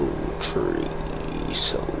it soul tree.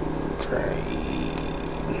 Soul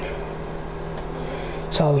train.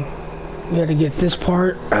 So we gotta get this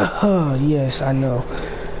part. Yes, I know.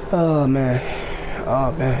 Oh man.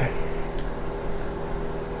 Oh man.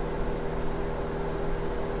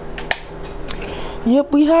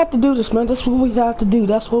 Yep, we have to do this, man. That's what we have to do.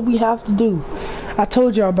 That's what we have to do. I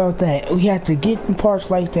told y'all about that. We have to get in parts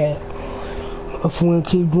like that. If we want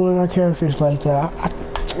to keep doing our characters like that.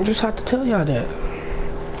 I just have to tell y'all that.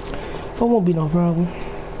 It won't be no problem.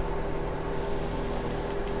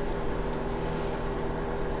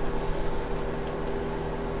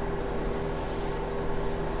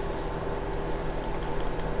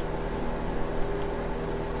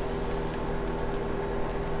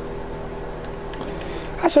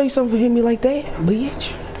 I saw you something hit me like that,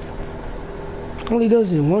 bitch. Only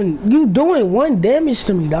does it one. You doing 1 damage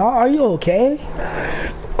to me, dog. Are you okay?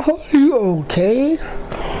 Are you okay?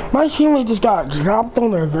 My teammate just got dropped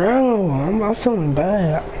on the ground. I'm feeling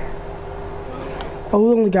bad. Oh,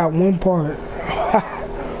 we only got 1 part.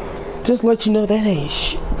 Just let you know that ain't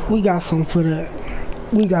shit. We got something for that.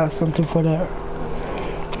 We got something for that.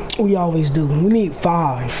 We always do. We need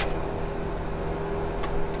 5.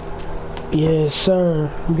 Yes,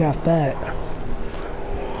 sir. We got that.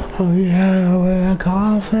 Oh yeah, we're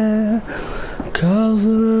coffee,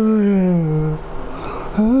 cover.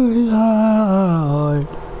 Oh yeah.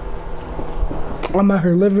 I'm out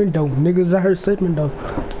here living though. Niggas out here sleeping though.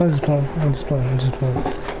 I'm just playing. I'm just playing. I'm just playing.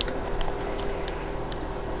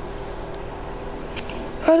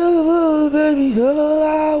 I don't know, baby, all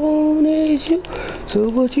I want is you. So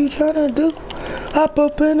what you tryna do? Hop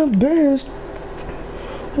up in the Benz.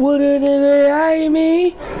 What a nigga like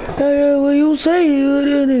me? What you say? What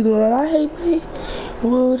a nigga like me?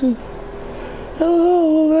 What you?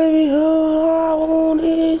 Oh, baby, all I want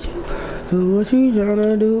is you. So what you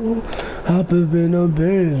tryna do? Hop up in the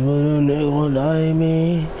Benz. What a nigga like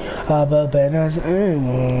me? Hop up in the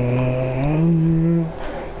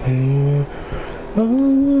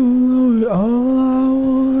all I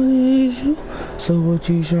want is you. So what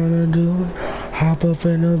you tryna do? Hop up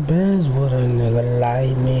in the Benz with a nigga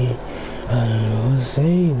like me. I don't know what to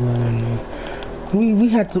say, but I know. We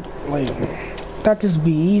had to, like, thought this would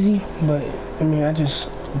be easy, but I mean, I just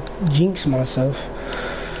jinxed myself.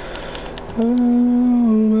 Oh,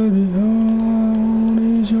 baby, all I want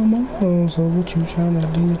is your mom. So what you tryna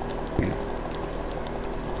do?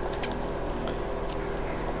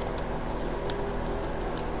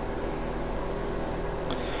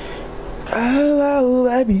 Oh,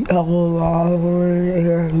 baby, all I want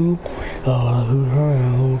is you.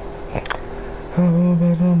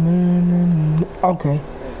 Okay,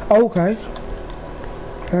 okay.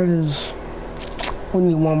 That is. We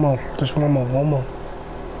need one more. Just one more.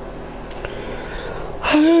 I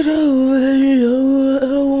know, baby, all I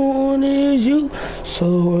want is you. So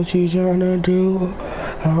what you tryna do?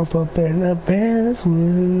 Hop up in the Benz with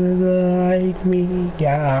a nigga like me,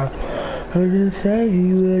 yeah. I just say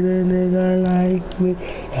you with a nigga like me,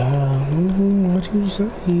 yeah. What you say?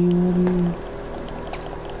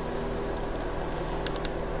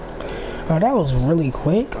 Oh, that was really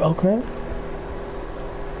quick. Okay.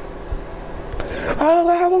 All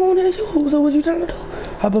I want is you. So what you tryna do?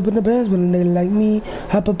 Hop up in the Benz with a nigga like me.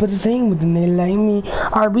 Hop up at the same with a nigga like me.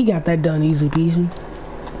 Alright, we got that done easy peasy.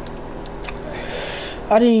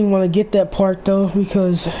 I didn't even want to get that part though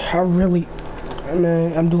because I really,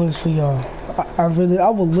 man, I'm doing this for y'all. I would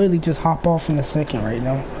literally just hop off in a second right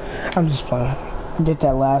now. I'm just playing. I did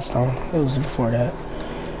that last time. It was before that.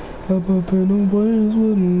 Hop up in the Benz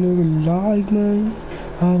with a nigga like me.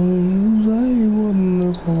 How you say what a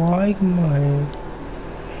nigga like me?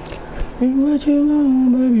 What you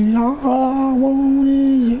want, baby? All I want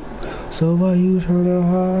is you. So why you tryna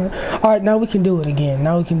hide? Alright, now we can do it again.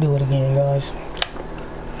 Guys.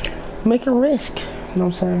 Make a risk. You know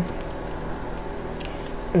what I'm saying?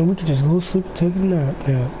 And we can just go to sleep and take a nap.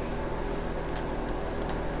 Yeah.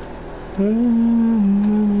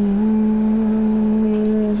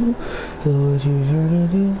 So what you tryna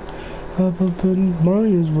do? Hop up in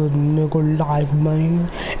Brian's with a nigga like me.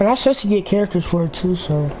 And I supposed to get characters for it too,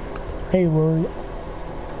 so. Hey, worry.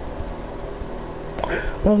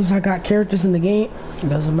 As long as I got characters in the game, it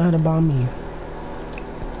doesn't matter about me.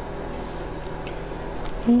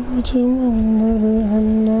 What you want, baby? I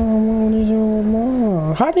want is your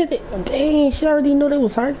mom. How did it? Dang, she already knew they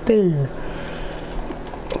was right there.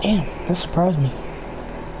 Damn, that surprised me.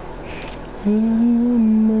 Baby, I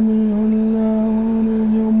want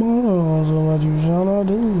is your mom. So what you tryna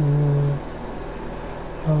do?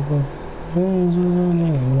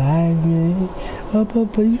 Like me, up,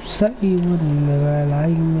 you say you would never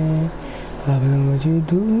like me. I been what you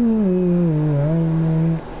do, like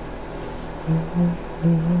me.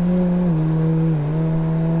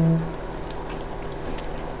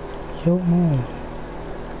 Yo, man.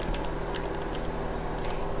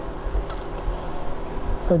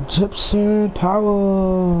 Egyptian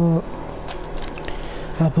power.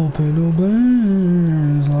 Hop up in the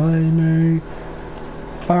Benz like me.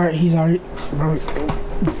 Alright, he's alright.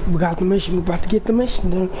 We got the mission. We're about to get the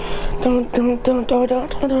mission done.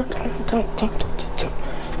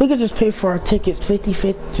 We could just pay for our tickets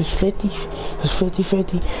 50-50, just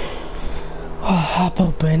 50-50. Oh, hop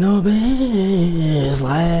up in the Benz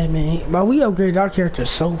like me. But we upgraded our character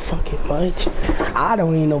so fucking much. I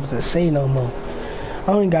don't even know what to say no more.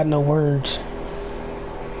 I ain't got no words.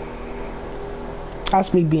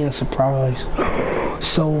 That's me being surprised.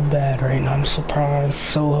 So bad right now. I'm surprised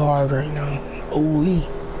so hard right now. Ooh-wee.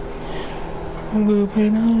 I'm gonna pay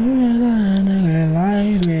no nigga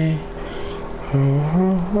like me.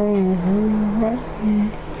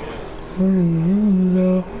 Where you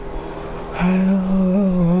go? I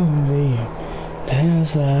love me.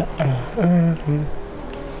 That's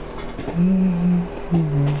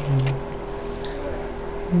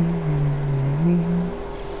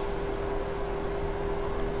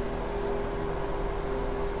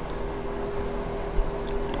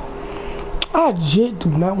I legit do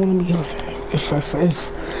not want to be a fan.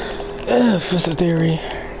 If it's a theory.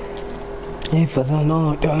 If I don't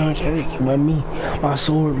know, but me, my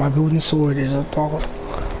sword, my golden sword is a thought.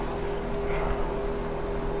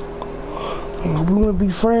 We wanna be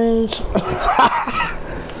friends.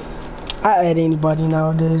 I add anybody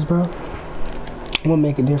nowadays, bro. Won't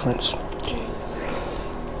make a difference.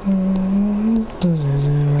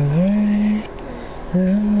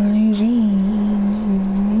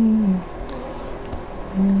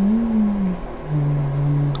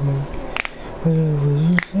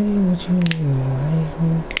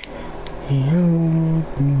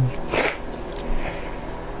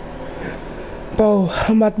 Bro,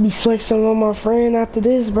 I'm about to be flexing on my friend after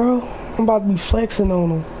this, bro. I'm about to be flexing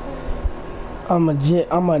on him. I'm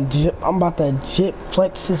about to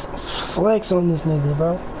flex on this nigga,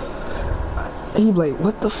 bro. He be like,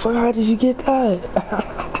 what the fuck? How did you get that?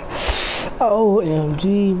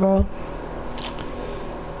 OMG, bro.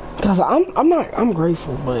 Cause I'm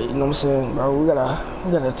grateful, but you know what I'm saying, bro. We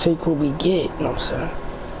gotta take what we get, you know what I'm saying.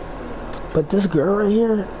 But this girl right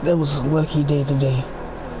here, that was a lucky day today.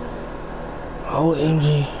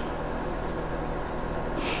 OMG.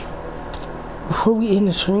 Before we end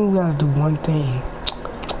the stream, we gotta do one thing.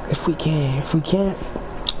 If we can. If we can't,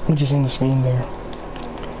 we just end the stream there.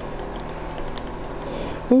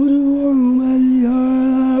 What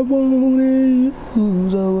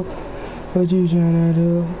you tryna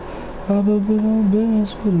do? I've been on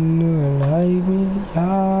best with a nigga like me,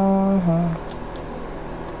 yeah.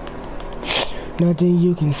 Nothing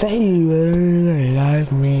you can say, but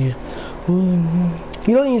like me.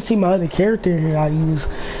 You don't even see my other character here I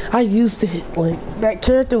used it, like, that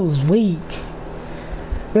character was weak.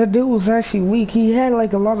 That dude was actually weak. He had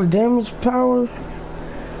like a lot of damage power.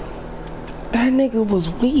 That nigga was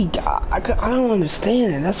weak. I don't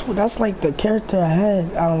understand it. That's like the character I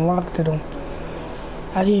had. I unlocked it on.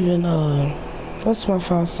 I didn't even what's my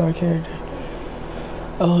 5-star character?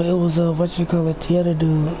 Oh, it was what you call it, the other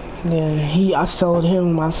dude. Then I sold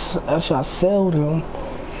him. I sold him.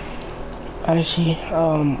 Actually,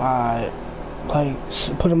 I like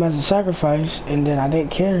put him as a sacrifice, and then I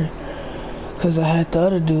didn't care because I had the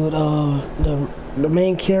other dude, the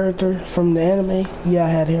main character from the anime. Yeah, I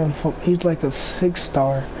had him. He's like a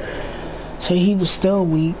 6-star, so he was still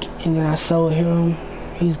weak, and then I sold him.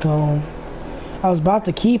 He's gone. I was about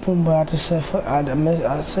to keep him, but I just said fuck. I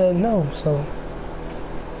said no. So.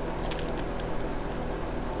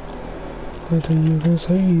 Nothing you can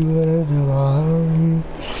say, but I do.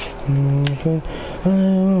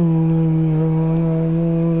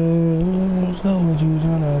 So what you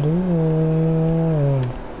tryna do?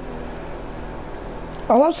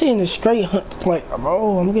 All I'm seeing is straight hunt. Like,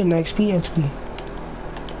 oh, I'm getting XP.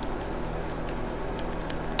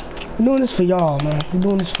 We're doing this for y'all, man. We're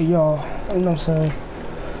doing this for y'all. You know what I'm saying?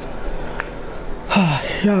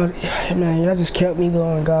 Y'all, man, y'all just kept me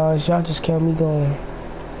going, guys. Y'all just kept me going.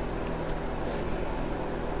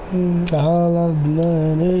 All of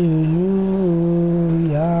blood is you,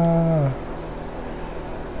 yeah.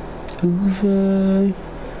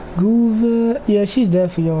 Goofy. Yeah, she's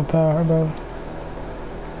definitely overpowered, bro.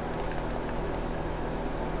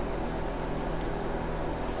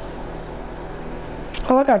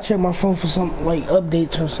 Oh, I gotta check my phone for some like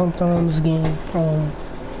updates or something on this game.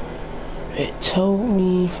 It told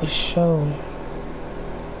me for sure.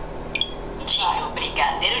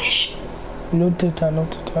 No TikTok, I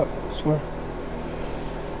swear.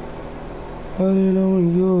 I know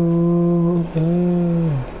you.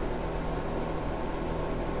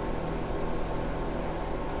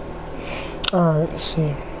 Alright, let's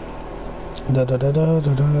see.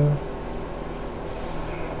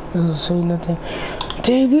 Doesn't say nothing.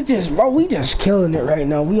 Dude, we just killing it right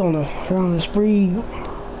now. We on a spree.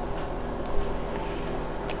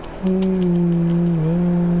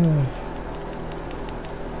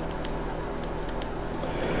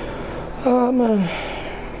 Oh man,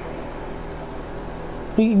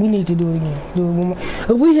 we need to do it again. Do it one more.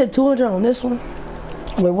 If we hit 200 on this one,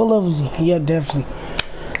 wait, what level is he? Yeah, definitely.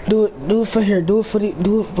 Do it for here. Do it for the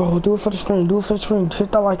stream. Do it for the stream.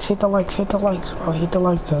 Hit the likes, bro. Hit the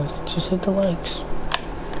likes, guys. Just hit the likes.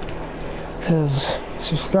 Cause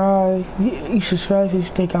subscribe. You subscribe if you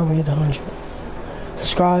think I'm gonna hit 100.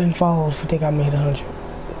 Subscribe and follow if you think I'm gonna hit 100.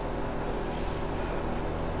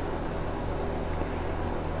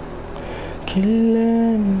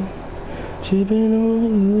 Killing, tripping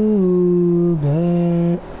on you,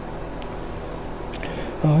 babe.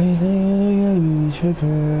 Always think I be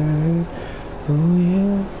tripping. Oh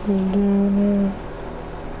yeah.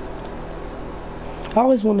 I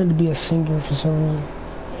always wanted to be a singer for some reason.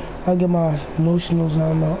 I get my emotionals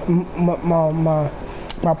out of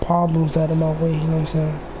my problems out of my way. You know what I'm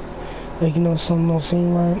saying? Like, you know, something don't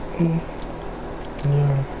seem right.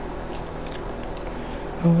 Yeah.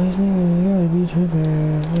 Always gotta be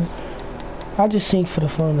tripping. I just sing for the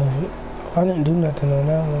fun of it. I didn't do nothing on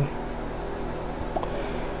that one.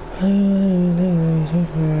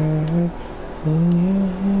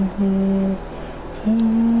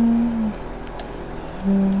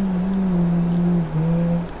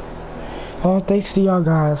 Oh, thanks to y'all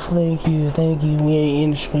guys. Thank you. We ain't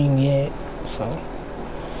in the stream yet, so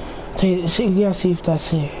we gotta see if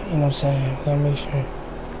that's it. You know what I'm saying? Gotta make sure.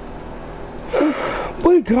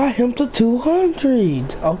 We got him to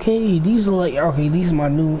 200. Okay, these are these are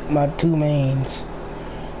my two mains.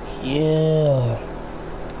 Yeah.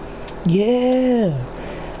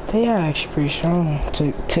 They are actually pretty strong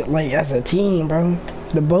to like as a team, bro.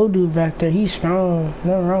 The bow dude back there, he's strong.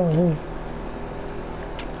 Nothing wrong with him.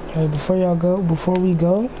 Okay, before we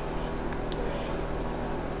go,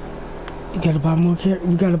 we gotta buy more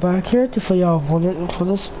we gotta buy a character for y'all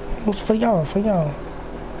for y'all.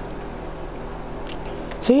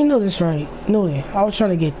 So you know this, right? Know it. I was trying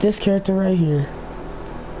to get this character right here,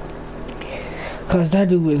 cause that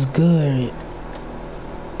dude is good.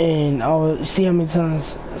 And I'll see how many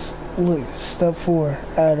times. Look, step 4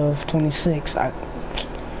 out of 26.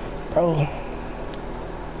 Bro.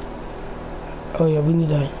 Oh yeah, we need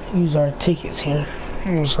to use our tickets here.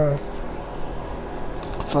 I'm sorry.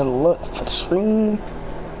 For the stream.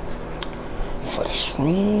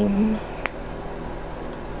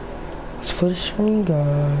 It's for the stream,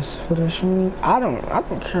 guys. For the stream. I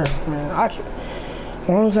don't care, man. As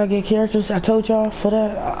long as I get characters, I told y'all for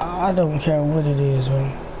that. I don't care what it is,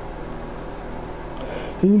 man.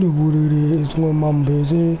 You know what it is when I'm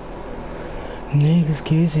busy. Niggas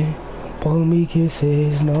kissing, blow me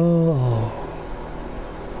kisses, no.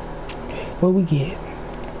 What we get?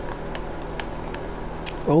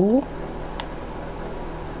 Oh.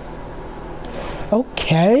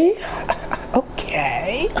 Okay.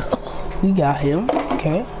 We got him.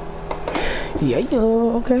 Okay. Yeah,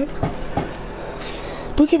 okay.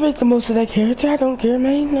 We can make the most of that character. I don't care,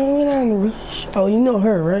 man. No, we're not in a rush. Oh, you know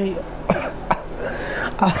her, right?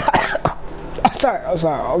 I'm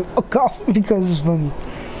sorry. I'm coughing because it's funny.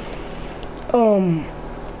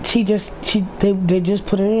 They just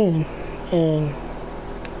put her in, and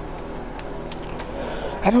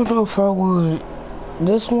I don't know if I want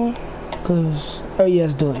this one, cause oh yeah,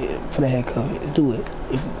 let's do it for the heck of it. Let's do it.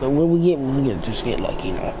 When we get, just get lucky,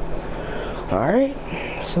 you know. All right.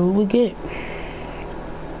 So what we get?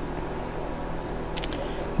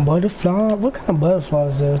 Butterfly? What kind of butterfly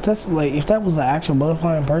is that? That's like, if that was an actual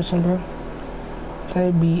butterfly in person, bro,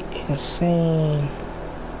 that'd be insane.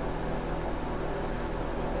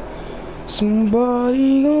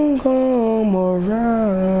 Somebody gon' come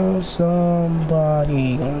around.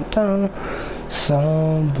 Somebody gon' turn.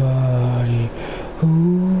 Somebody who.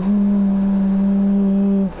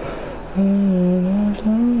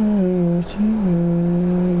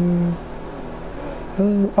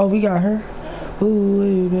 Oh, we got her.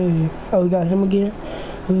 Ooh, baby. Oh, we got him again.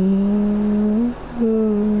 Ooh,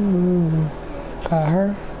 got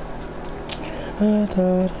her. I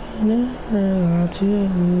thought I never got you.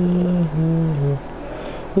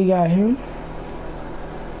 We got him.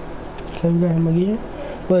 Okay, we got him again,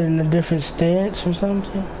 but in a different stance or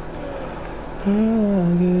something. I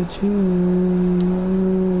get you.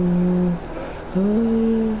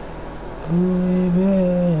 Baby.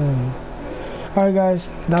 Alright, guys,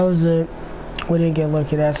 that was it. We didn't get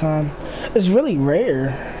lucky that time. It's really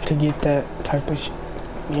rare to get that type of shit,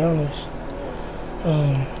 to be honest.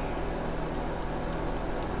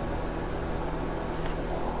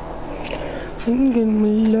 Give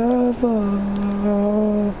me love,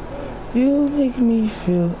 you make me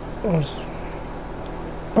feel awesome.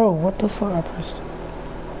 Bro, what the fuck? I pressed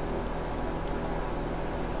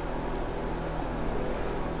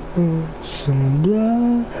some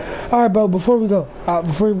blood. Alright, bro, before we go,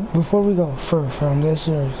 before we go, from this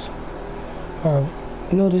series,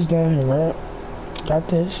 you know this down here, right? Got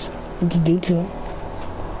this. You can do too.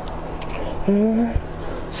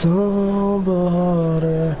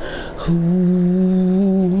 Somebody who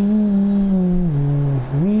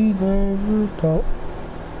we never thought.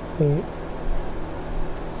 Wait.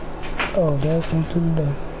 Oh, that's into the.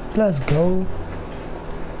 Let's go.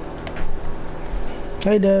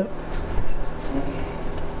 Hey, Dad.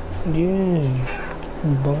 Yeah.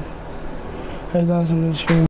 Hey guys, I'm in the stream.